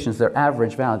expectations, their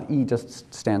average value, E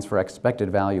just stands for expected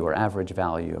value or average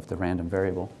value of the random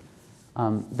variable.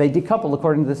 They decouple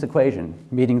according to this equation,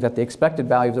 meaning that the expected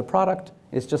value of the product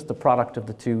is just the product of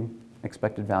the 2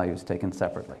 expected values taken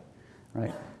separately,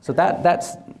 right? So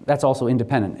that's also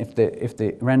independent. If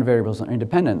the random variables are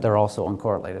independent, they're also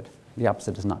uncorrelated. The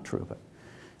opposite is not true,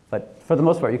 but for the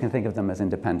most part, you can think of them as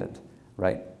independent,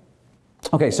 right?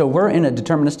 Okay, so we're in a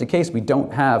deterministic case. We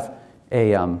don't have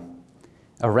a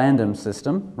random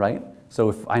system, right? So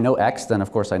if I know x, then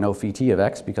of course I know phi t of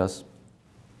x because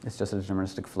it's just a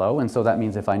deterministic flow. And so that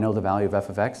means if I know the value of f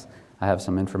of x, I have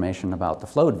some information about the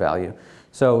flowed value.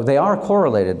 So they are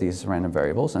correlated, these random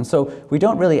variables. And so we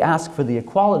don't really ask for the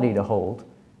equality to hold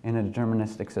in a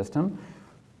deterministic system,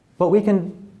 but we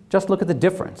can just look at the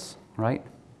difference, right?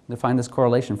 Define this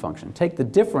correlation function. Take the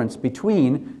difference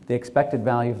between the expected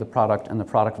value of the product and the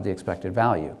product of the expected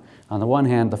value. On the one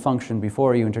hand, the function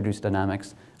before you introduce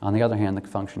dynamics. On the other hand, the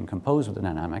function composed with the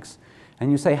dynamics.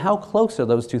 And you say, how close are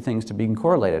those 2 things to being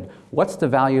correlated? What's the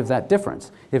value of that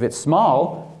difference? If it's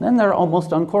small, then they're almost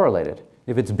uncorrelated.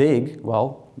 If it's big,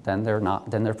 well, then they're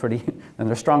not. Then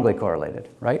they're strongly correlated,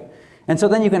 right? And so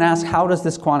then you can ask, how does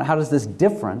this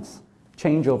difference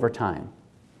change over time?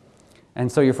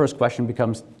 And so your first question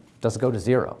becomes, does it go to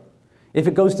 0? If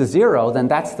it goes to 0, then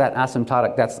that's that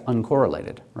asymptotic, that's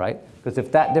uncorrelated, right? Because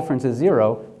if that difference is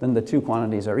 0, then the 2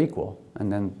 quantities are equal,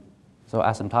 and then so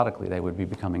asymptotically they would be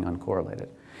becoming uncorrelated.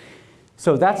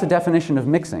 So that's a definition of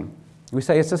mixing. We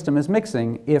say a system is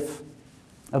mixing if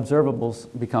observables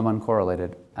become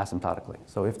uncorrelated asymptotically.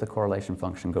 So if the correlation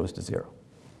function goes to 0.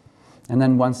 And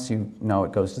then once you know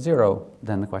it goes to 0,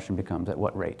 then the question becomes at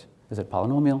what rate? Is it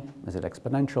polynomial? Is it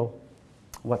exponential?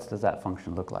 What does that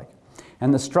function look like?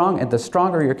 And the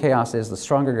stronger your chaos is, the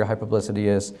stronger your hyperbolicity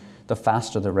is, the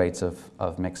faster the rates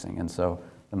of mixing. And so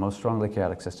the most strongly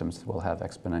chaotic systems will have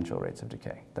exponential rates of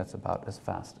decay. That's about as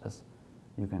fast as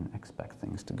you can expect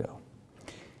things to go.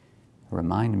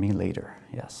 Remind me later,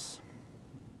 yes.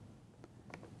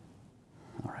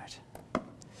 All right.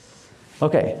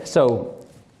 Okay, so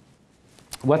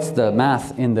what's the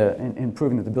math in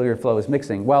proving that the billiard flow is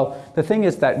mixing? Well, the thing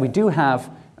is that we do have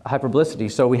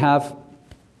hyperbolicity, so we have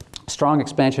strong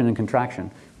expansion and contraction.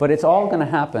 But it's all going to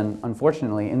happen,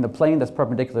 unfortunately, in the plane that's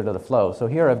perpendicular to the flow. So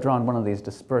here I've drawn one of these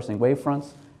dispersing wave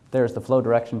fronts. There's the flow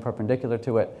direction perpendicular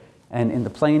to it. And in the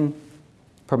plane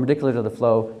perpendicular to the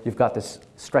flow, you've got this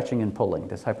stretching and pulling,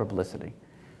 this hyperbolicity.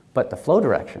 But the flow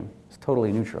direction is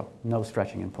totally neutral, no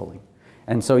stretching and pulling.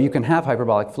 And so you can have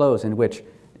hyperbolic flows in which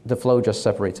the flow just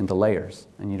separates into layers,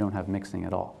 and you don't have mixing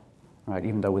at all. Right?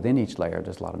 Even though within each layer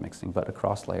there's a lot of mixing, but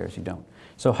across layers you don't.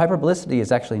 So hyperbolicity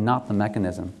is actually not the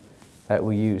mechanism that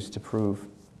we use to prove,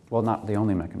 well, not the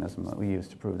only mechanism that we use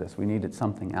to prove this. We needed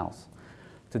something else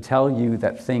to tell you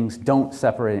that things don't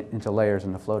separate into layers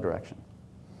in the flow direction.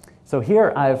 So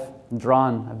here I've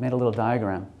made a little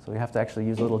diagram. So we have to actually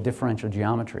use a little differential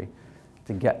geometry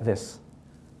to get this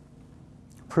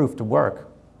proof to work.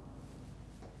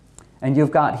 And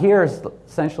you've got, here's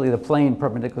essentially the plane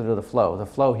perpendicular to the flow. The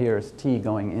flow here is T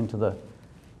going into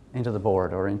the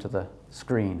board or into the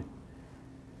screen.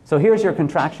 So here's your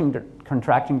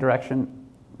contracting direction,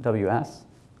 WS.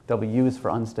 W is for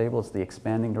unstable, it's the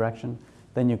expanding direction.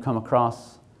 Then you come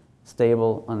across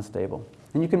stable, unstable.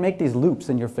 And you can make these loops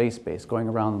in your phase space going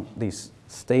around these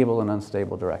stable and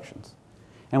unstable directions.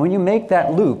 And when you make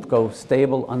that loop go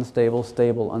stable, unstable,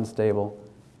 stable, unstable,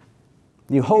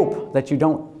 you hope that you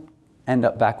don't end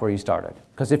up back where you started.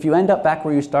 Because if you end up back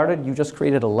where you started, you just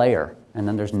created a layer, and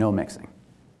then there's no mixing,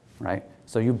 right?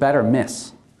 So you better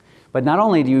miss. But not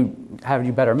only do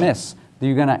you better miss,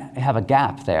 you're going to have a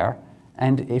gap there.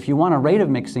 And if you want a rate of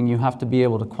mixing, you have to be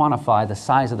able to quantify the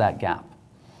size of that gap.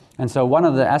 And so one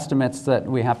of the estimates that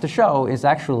we have to show is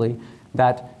actually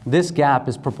that this gap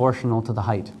is proportional to the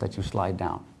height that you slide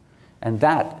down. And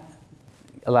that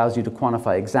allows you to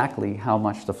quantify exactly how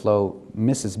much the flow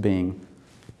misses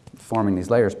forming these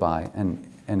layers by, and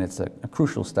it's a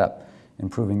crucial step in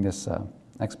proving this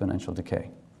exponential decay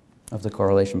of the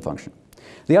correlation function.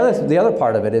 The other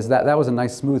part of it is that was a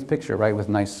nice smooth picture, right, with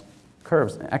nice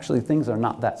curves. Actually, things are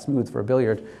not that smooth for a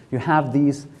billiard. You have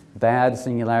these bad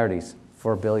singularities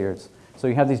for billiards. So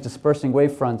you have these dispersing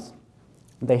wave fronts.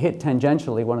 They hit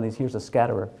tangentially. One of these, here's a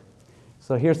scatterer.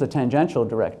 So here's the tangential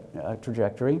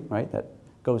trajectory, right, that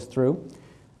goes through.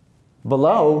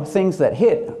 Below, things that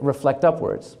hit reflect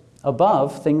upwards.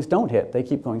 Above, things don't hit. They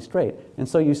keep going straight. And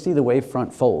so you see the wave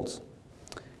front folds.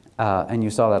 And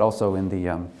you saw that also in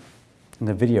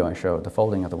the video I showed, the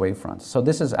folding of the wave fronts. So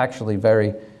this is actually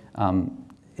very,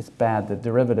 it's bad. The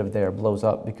derivative there blows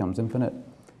up, becomes infinite.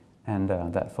 And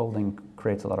that folding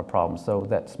creates a lot of problems. So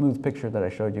that smooth picture that I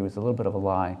showed you is a little bit of a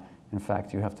lie. In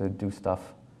fact, you have to do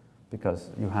stuff because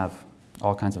you have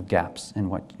all kinds of gaps in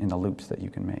the loops that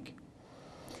you can make.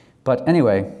 But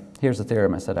anyway, here's the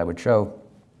theorem I said I would show.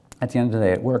 At the end of the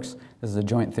day, it works. This is a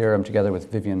joint theorem together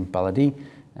with Vivian Baladi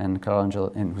and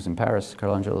who's in Paris,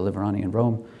 Carlangelo Liverani in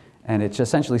Rome. And it just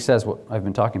essentially says what I've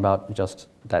been talking about, just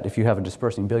that if you have a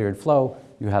dispersing billiard flow,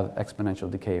 you have exponential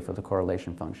decay for the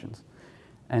correlation functions.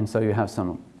 And so you have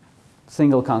some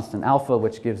single constant alpha,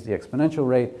 which gives the exponential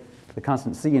rate. The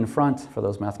constant c in front, for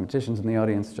those mathematicians in the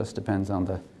audience, just depends on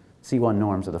the C1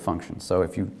 norms of the function. So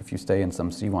if you stay in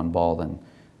some C1 ball, then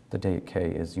the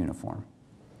decay is uniform.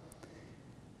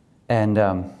 And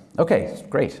okay,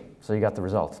 great. So you got the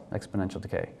result, exponential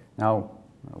decay. Now,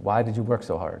 why did you work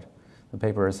so hard? The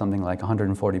paper is something like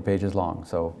 140 pages long.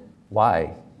 So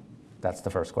why? That's the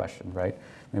first question, right?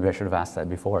 Maybe I should have asked that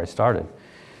before I started.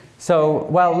 So,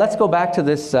 well, let's go back to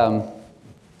this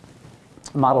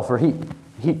model for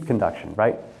heat conduction,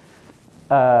 right?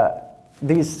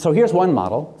 So here's one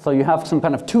model. So you have some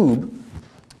kind of tube,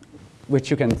 which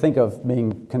you can think of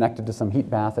being connected to some heat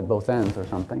bath at both ends or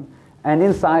something. And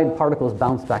inside, particles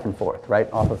bounce back and forth, right,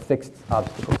 off of fixed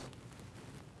obstacles.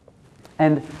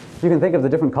 And you can think of the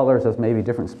different colors as maybe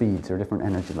different speeds or different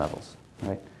energy levels,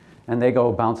 right? And they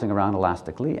go bouncing around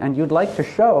elastically. And you'd like to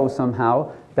show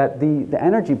somehow that the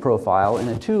energy profile in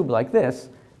a tube like this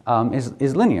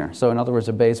is linear. So in other words,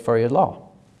 obeys Fourier law.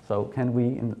 So can we,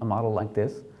 in a model like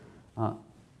this,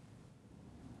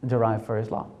 derive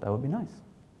Fourier's law? That would be nice.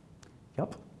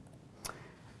 Yep.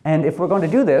 And if we're going to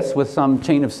do this with some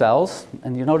chain of cells,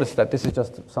 and you notice that this is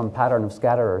just some pattern of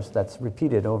scatterers that's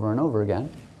repeated over and over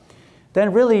again,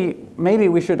 then really maybe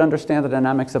we should understand the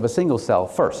dynamics of a single cell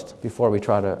first before we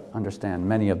try to understand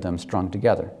many of them strung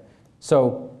together.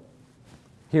 So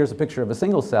here's a picture of a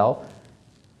single cell.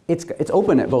 It's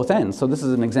open at both ends. So this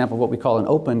is an example of what we call an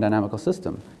open dynamical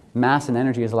system. Mass and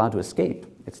energy is allowed to escape.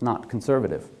 It's not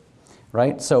conservative,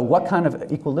 right? So what kind of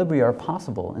equilibria are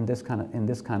possible in this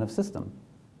kind of system?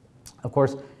 Of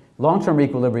course, Long-term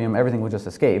equilibrium, everything will just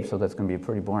escape, so that's going to be a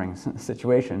pretty boring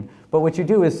situation. But what you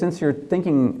do is, since you're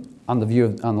thinking on the view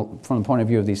of, from the point of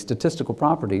view of these statistical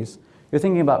properties, you're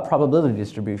thinking about probability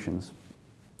distributions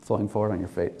flowing forward on your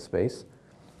space.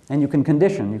 And you can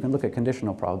look at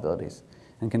conditional probabilities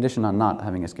and condition on not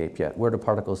having escaped yet. Where do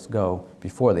particles go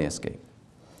before they escape?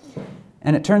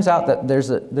 And it turns out that there's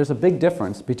a big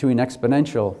difference between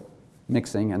exponential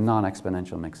mixing and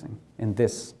non-exponential mixing in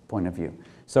this point of view.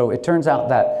 So it turns out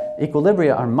that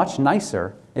equilibria are much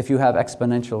nicer if you have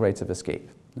exponential rates of escape.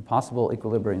 The possible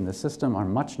equilibria in the system are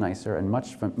much nicer and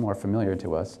much more familiar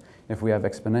to us if we have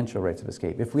exponential rates of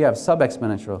escape. If we have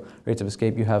sub-exponential rates of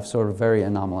escape, you have sort of very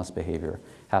anomalous behavior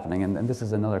happening. And this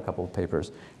is another couple of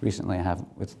papers recently I have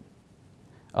with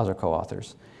other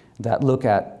co-authors that look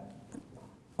at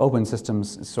open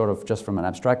systems sort of just from an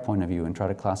abstract point of view and try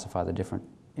to classify the different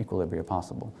equilibria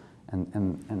possible.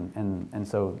 And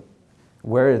so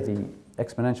where the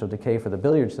exponential decay for the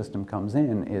billiard system comes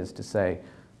in is to say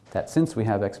that since we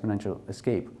have exponential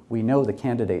escape, we know the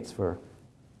candidates for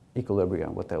equilibria,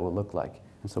 what that will look like.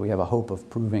 And so we have a hope of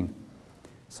proving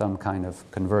some kind of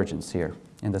convergence here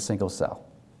in the single cell.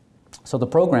 So the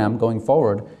program going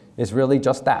forward is really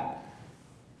just that.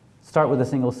 Start with a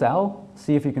single cell,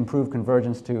 see if you can prove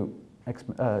convergence to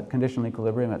conditional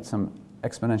equilibrium at some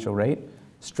exponential rate,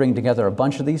 string together a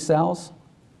bunch of these cells.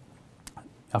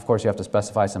 Of course, you have to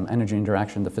specify some energy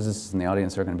interaction. The physicists in the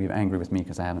audience are going to be angry with me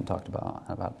because I haven't talked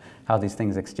about how these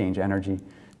things exchange energy.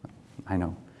 I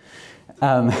know.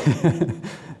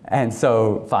 And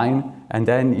so, fine. And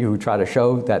then you try to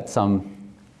show that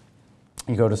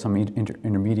you go to some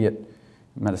intermediate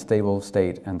metastable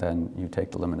state, and then you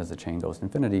take the limit as the chain goes to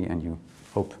infinity, and you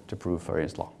hope to prove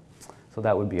Fourier's law. So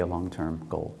that would be a long-term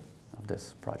goal of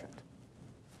this project.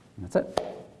 And that's it.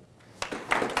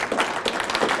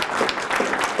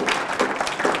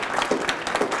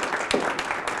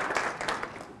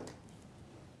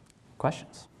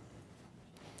 Questions?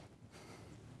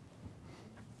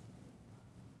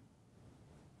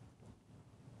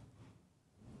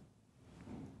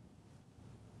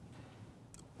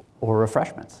 Or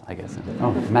refreshments, I guess.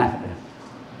 Oh, Matt.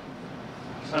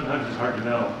 Sometimes it's hard to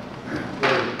know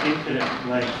whether the infinite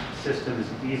length system is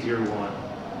the easier one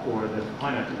or the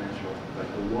finite dimensional,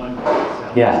 like the 1 unit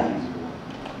cell Yeah. is the easier one.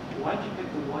 Why did you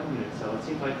pick the 1 unit cell? It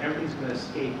seems like everything's going to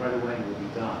escape right away and will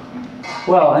be done.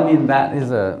 Well, I mean, that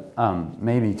is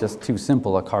maybe just too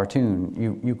simple a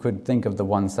cartoon. You could think of the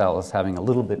one cell as having a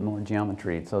little bit more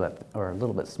geometry, or a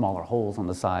little bit smaller holes on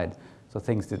the side, so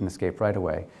things didn't escape right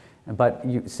away. But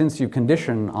since you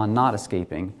condition on not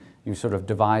escaping, you sort of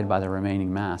divide by the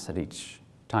remaining mass at each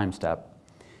time step.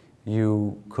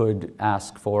 You could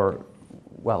ask for,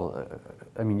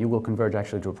 you will converge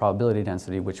actually to a probability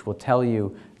density, which will tell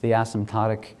you the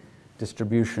asymptotic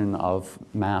distribution of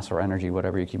mass or energy,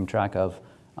 whatever you're keeping track of,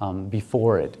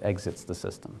 before it exits the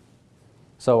system.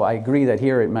 So I agree that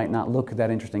here it might not look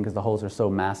that interesting because the holes are so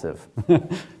massive,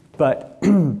 but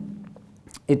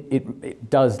it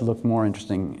does look more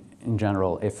interesting in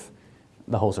general if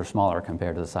the holes are smaller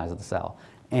compared to the size of the cell.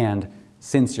 And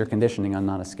since you're conditioning on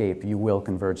non-escape, you will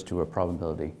converge to a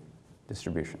probability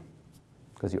distribution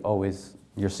because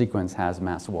your sequence has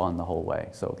mass 1 the whole way,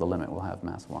 so the limit will have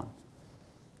mass 1.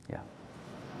 Yeah.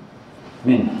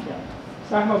 Min. Yeah.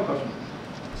 So I have a question.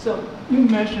 So you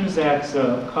mentioned that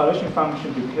the correlation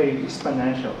function decays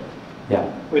exponentially.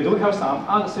 Yeah. We do have some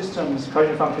other systems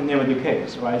correlation function never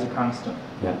decays, right? It's constant.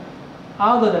 Yeah.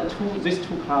 Other than these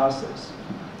two classes,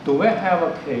 do we have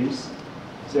a case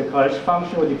the correlation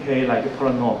function will decay like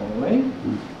polynomially?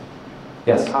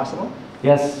 Yes. Is it possible?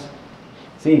 Yes.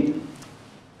 See,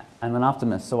 I'm an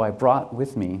optimist, so I brought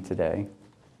with me today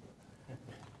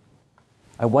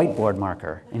a whiteboard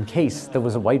marker in case there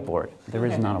was a whiteboard. There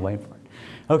is not a whiteboard.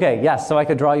 Okay, yes, so I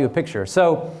could draw you a picture.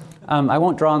 So I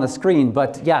won't draw on the screen,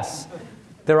 but yes,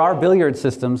 there are billiard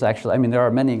systems, actually. I mean, there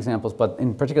are many examples, but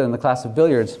in particular in the class of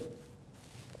billiards,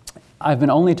 I've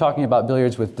been only talking about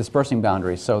billiards with dispersing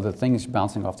boundaries, so the things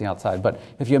bouncing off the outside. But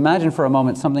if you imagine for a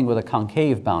moment something with a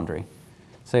concave boundary,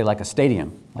 say like a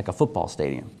stadium, like a football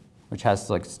stadium, which has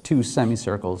like 2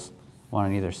 semicircles, one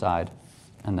on either side,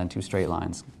 and then 2 straight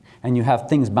lines. And you have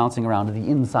things bouncing around to the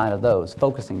inside of those,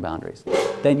 focusing boundaries.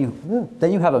 Then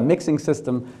you have a mixing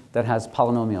system that has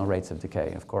polynomial rates of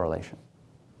decay, of correlation.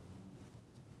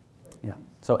 Yeah.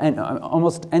 So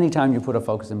almost any time you put a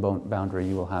focusing boundary,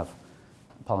 you will have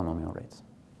polynomial rates.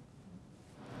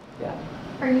 Yeah.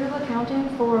 Are you accounting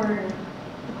for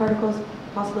the particles'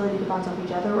 possibility to bounce off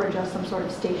each other, or just some sort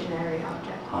of stationary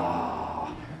object?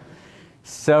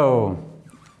 So,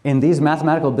 in these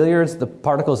mathematical billiards, the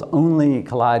particles only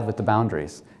collide with the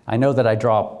boundaries. I know that I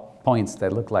draw points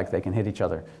that look like they can hit each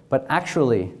other. But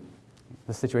actually,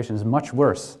 the situation is much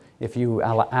worse if you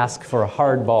ask for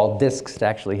hardball disks to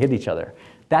actually hit each other.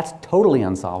 That's totally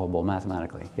unsolvable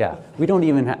mathematically. Yeah, we don't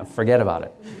even forget about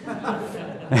it.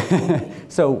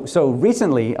 So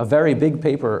recently, a very big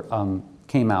paper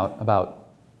came out about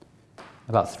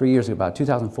 3 years ago, about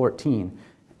 2014,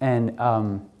 and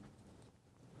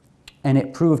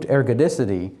it proved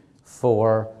ergodicity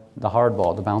for the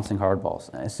hardball, the bouncing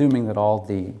hardballs, assuming that all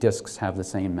the disks have the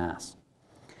same mass.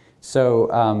 So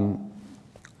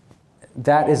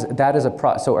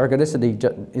so ergodicity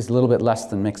is a little bit less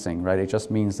than mixing, right? It just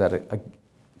means that a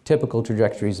typical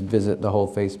trajectories visit the whole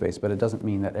phase space, but it doesn't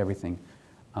mean that everything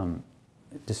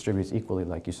distributes equally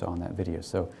like you saw in that video.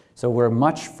 So we're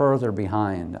much further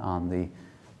behind on the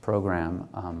program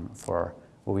for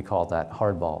what we call that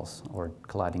hardballs or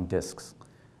colliding disks.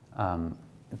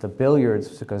 The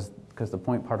billiards, because the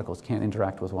point particles can't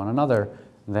interact with one another,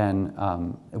 then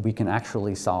we can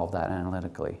actually solve that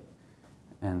analytically.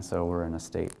 And so we're in a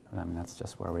state, I mean, that's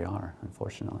just where we are,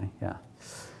 unfortunately, yeah.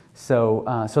 So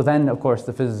then, of course,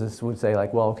 the physicists would say,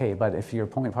 like, well, okay, but if your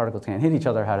point particles can't hit each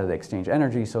other, how do they exchange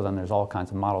energy? So then there's all kinds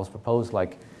of models proposed,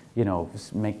 like, you know,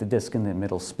 make the disk in the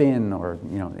middle spin, or,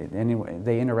 you know, anyway,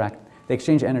 they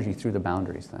exchange energy through the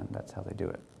boundaries then. That's how they do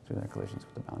it, through their collisions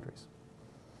with the boundaries.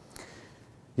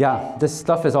 Yeah, this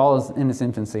stuff is all in its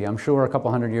infancy. I'm sure a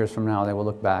couple hundred years from now, they will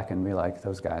look back and be like,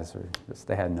 those guys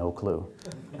they had no clue.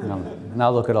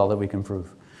 Now look at all that we can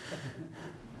prove.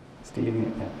 Steve?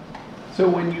 Yeah.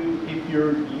 So if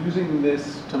you're using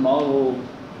this to model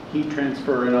heat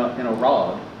transfer in a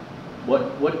rod,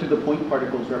 what do the point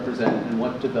particles represent, and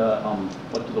what do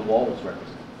the walls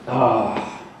represent?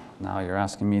 Oh, now you're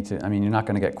asking me to. I mean, you're not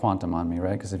going to get quantum on me,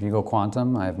 right? Because if you go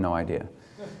quantum, I have no idea.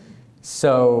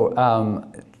 So,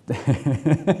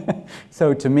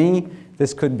 so to me,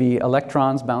 this could be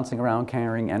electrons bouncing around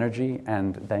carrying energy,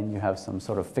 and then you have some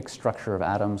sort of fixed structure of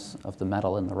atoms of the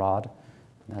metal in the rod.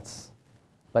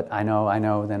 But I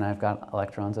know. Then I've got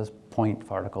electrons as point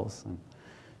particles, and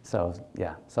so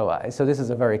yeah. So this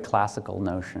is a very classical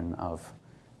notion of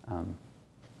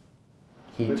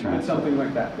heat transfer. Something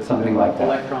like that. Something like that.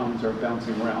 Electrons are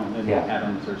bouncing around, and yeah.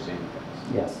 Atoms are saying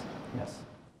things. Yes. Yes.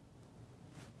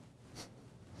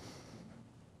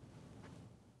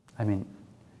 I mean,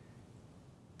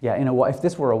 yeah. If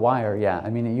this were a wire, yeah.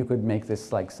 I mean, you could make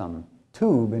this like some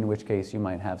tube, in which case you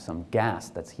might have some gas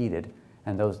that's heated.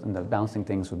 And the bouncing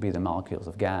things would be the molecules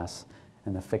of gas,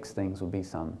 and the fixed things would be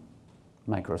some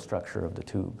microstructure of the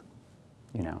tube,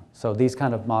 you know. So these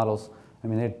kind of models, I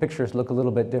mean, the pictures look a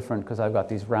little bit different because I've got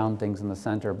these round things in the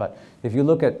center. But if you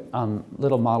look at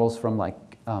little models from like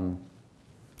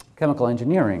chemical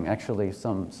engineering, actually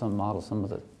some models, some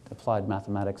of the applied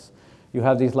mathematics, you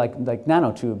have these like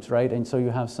nanotubes, right? And so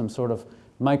you have some sort of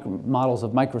models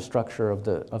of microstructure of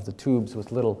the tubes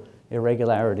with little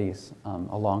irregularities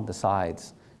along the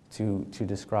sides to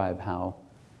describe how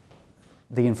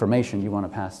the information you want to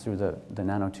pass through the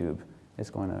nanotube is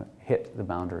going to hit the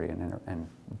boundary and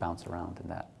bounce around in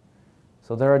that.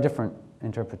 So there are different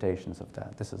interpretations of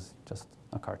that. This is just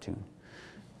a cartoon.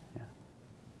 Yeah.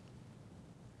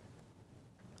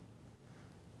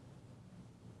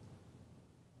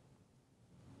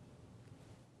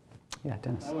 Yeah,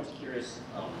 Dennis. I was curious,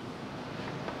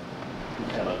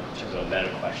 kind of a meta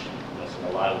question. So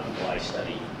a lot of people I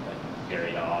study, like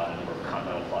Gary Naw and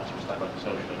continental philosophers, talk about this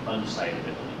notion of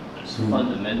undecidability. It's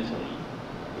fundamentally,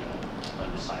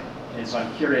 undecidable. And so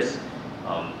I'm curious,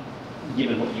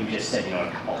 given what you just said, a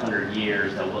couple hundred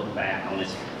years, they'll look back on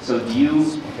this. So do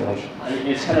you?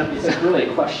 It's really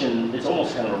a question. It's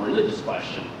almost kind of a religious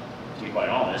question, to be quite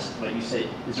honest. But you say,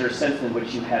 is there a sense in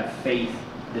which you have faith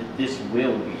that this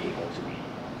will be able to be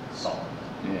solved?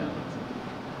 Yeah.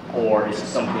 Or is it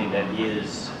something that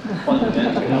is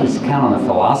fundamental? Let's count on the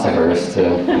philosophers to.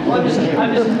 Well, it's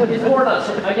more not.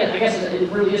 I guess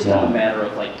it really is kind of a matter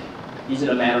of is it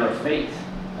a matter of faith?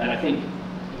 And I think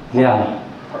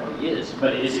partly is.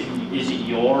 But is it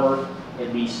your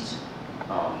at least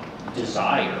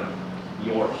desire,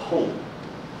 your hope,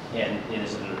 and do you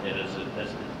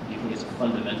think it's a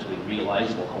fundamentally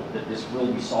realizable hope that this will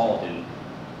be solved in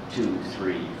 2,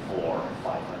 3, 4,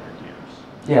 500 years?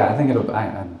 Yeah, I think it'll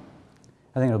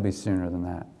be sooner than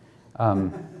that.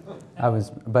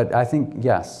 But I think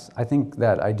yes. I think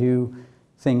that I do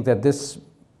think that the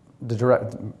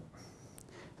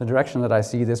direction that I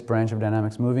see this branch of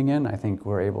dynamics moving in, I think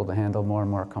we're able to handle more and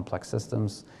more complex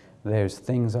systems.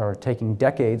 Things are taking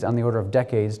decades, on the order of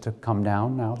decades, to come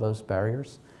down now, those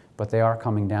barriers, but they are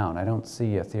coming down. I don't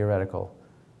see a theoretical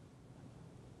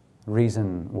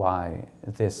reason why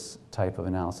this type of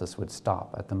analysis would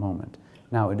stop at the moment.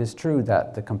 Now, it is true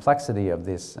that the complexity of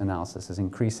this analysis is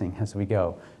increasing as we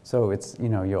go. So it's,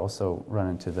 you also run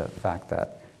into the fact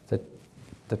that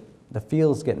the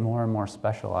fields get more and more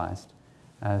specialized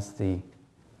as the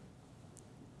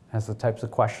types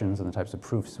of questions and the types of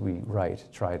proofs we write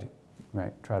try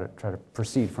to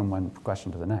proceed from one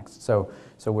question to the next. So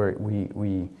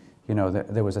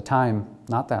there was a time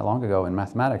not that long ago in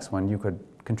mathematics when you could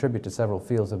contribute to several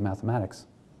fields of mathematics,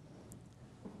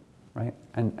 right?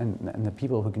 And the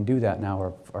people who can do that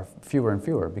now are fewer and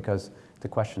fewer because the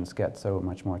questions get so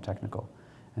much more technical.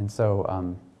 And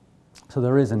so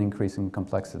there is an increasing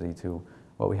complexity to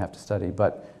what we have to study.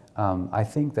 But I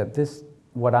think that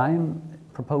what I'm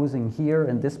proposing here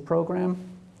in this program,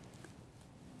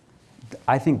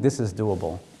 I think this is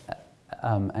doable,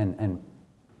 and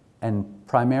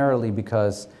primarily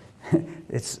because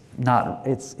it's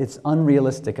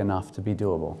unrealistic enough to be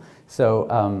doable.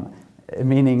 So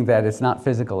meaning that it's not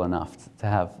physical enough to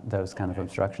have those kind of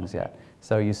obstructions yet.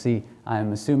 So you see,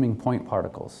 I'm assuming point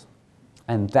particles,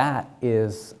 and that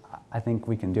is, I think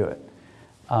we can do it.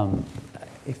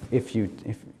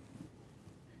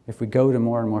 If we go to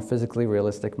more and more physically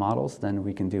realistic models, then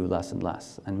we can do less and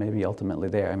less. And maybe ultimately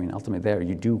there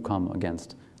you do come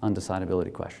against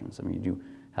undecidability questions. I mean, you do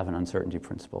have an uncertainty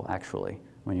principle, actually,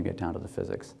 when you get down to the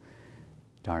physics.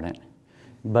 Darn it.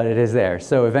 But it is there.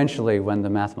 So eventually, when the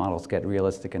math models get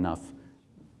realistic enough,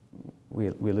 we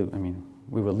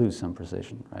will lose some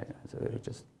precision, right? So it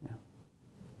just, yeah.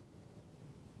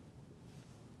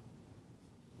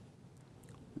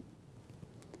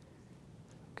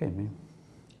 Okay,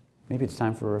 maybe it's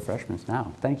time for refreshments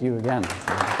now. Thank you again.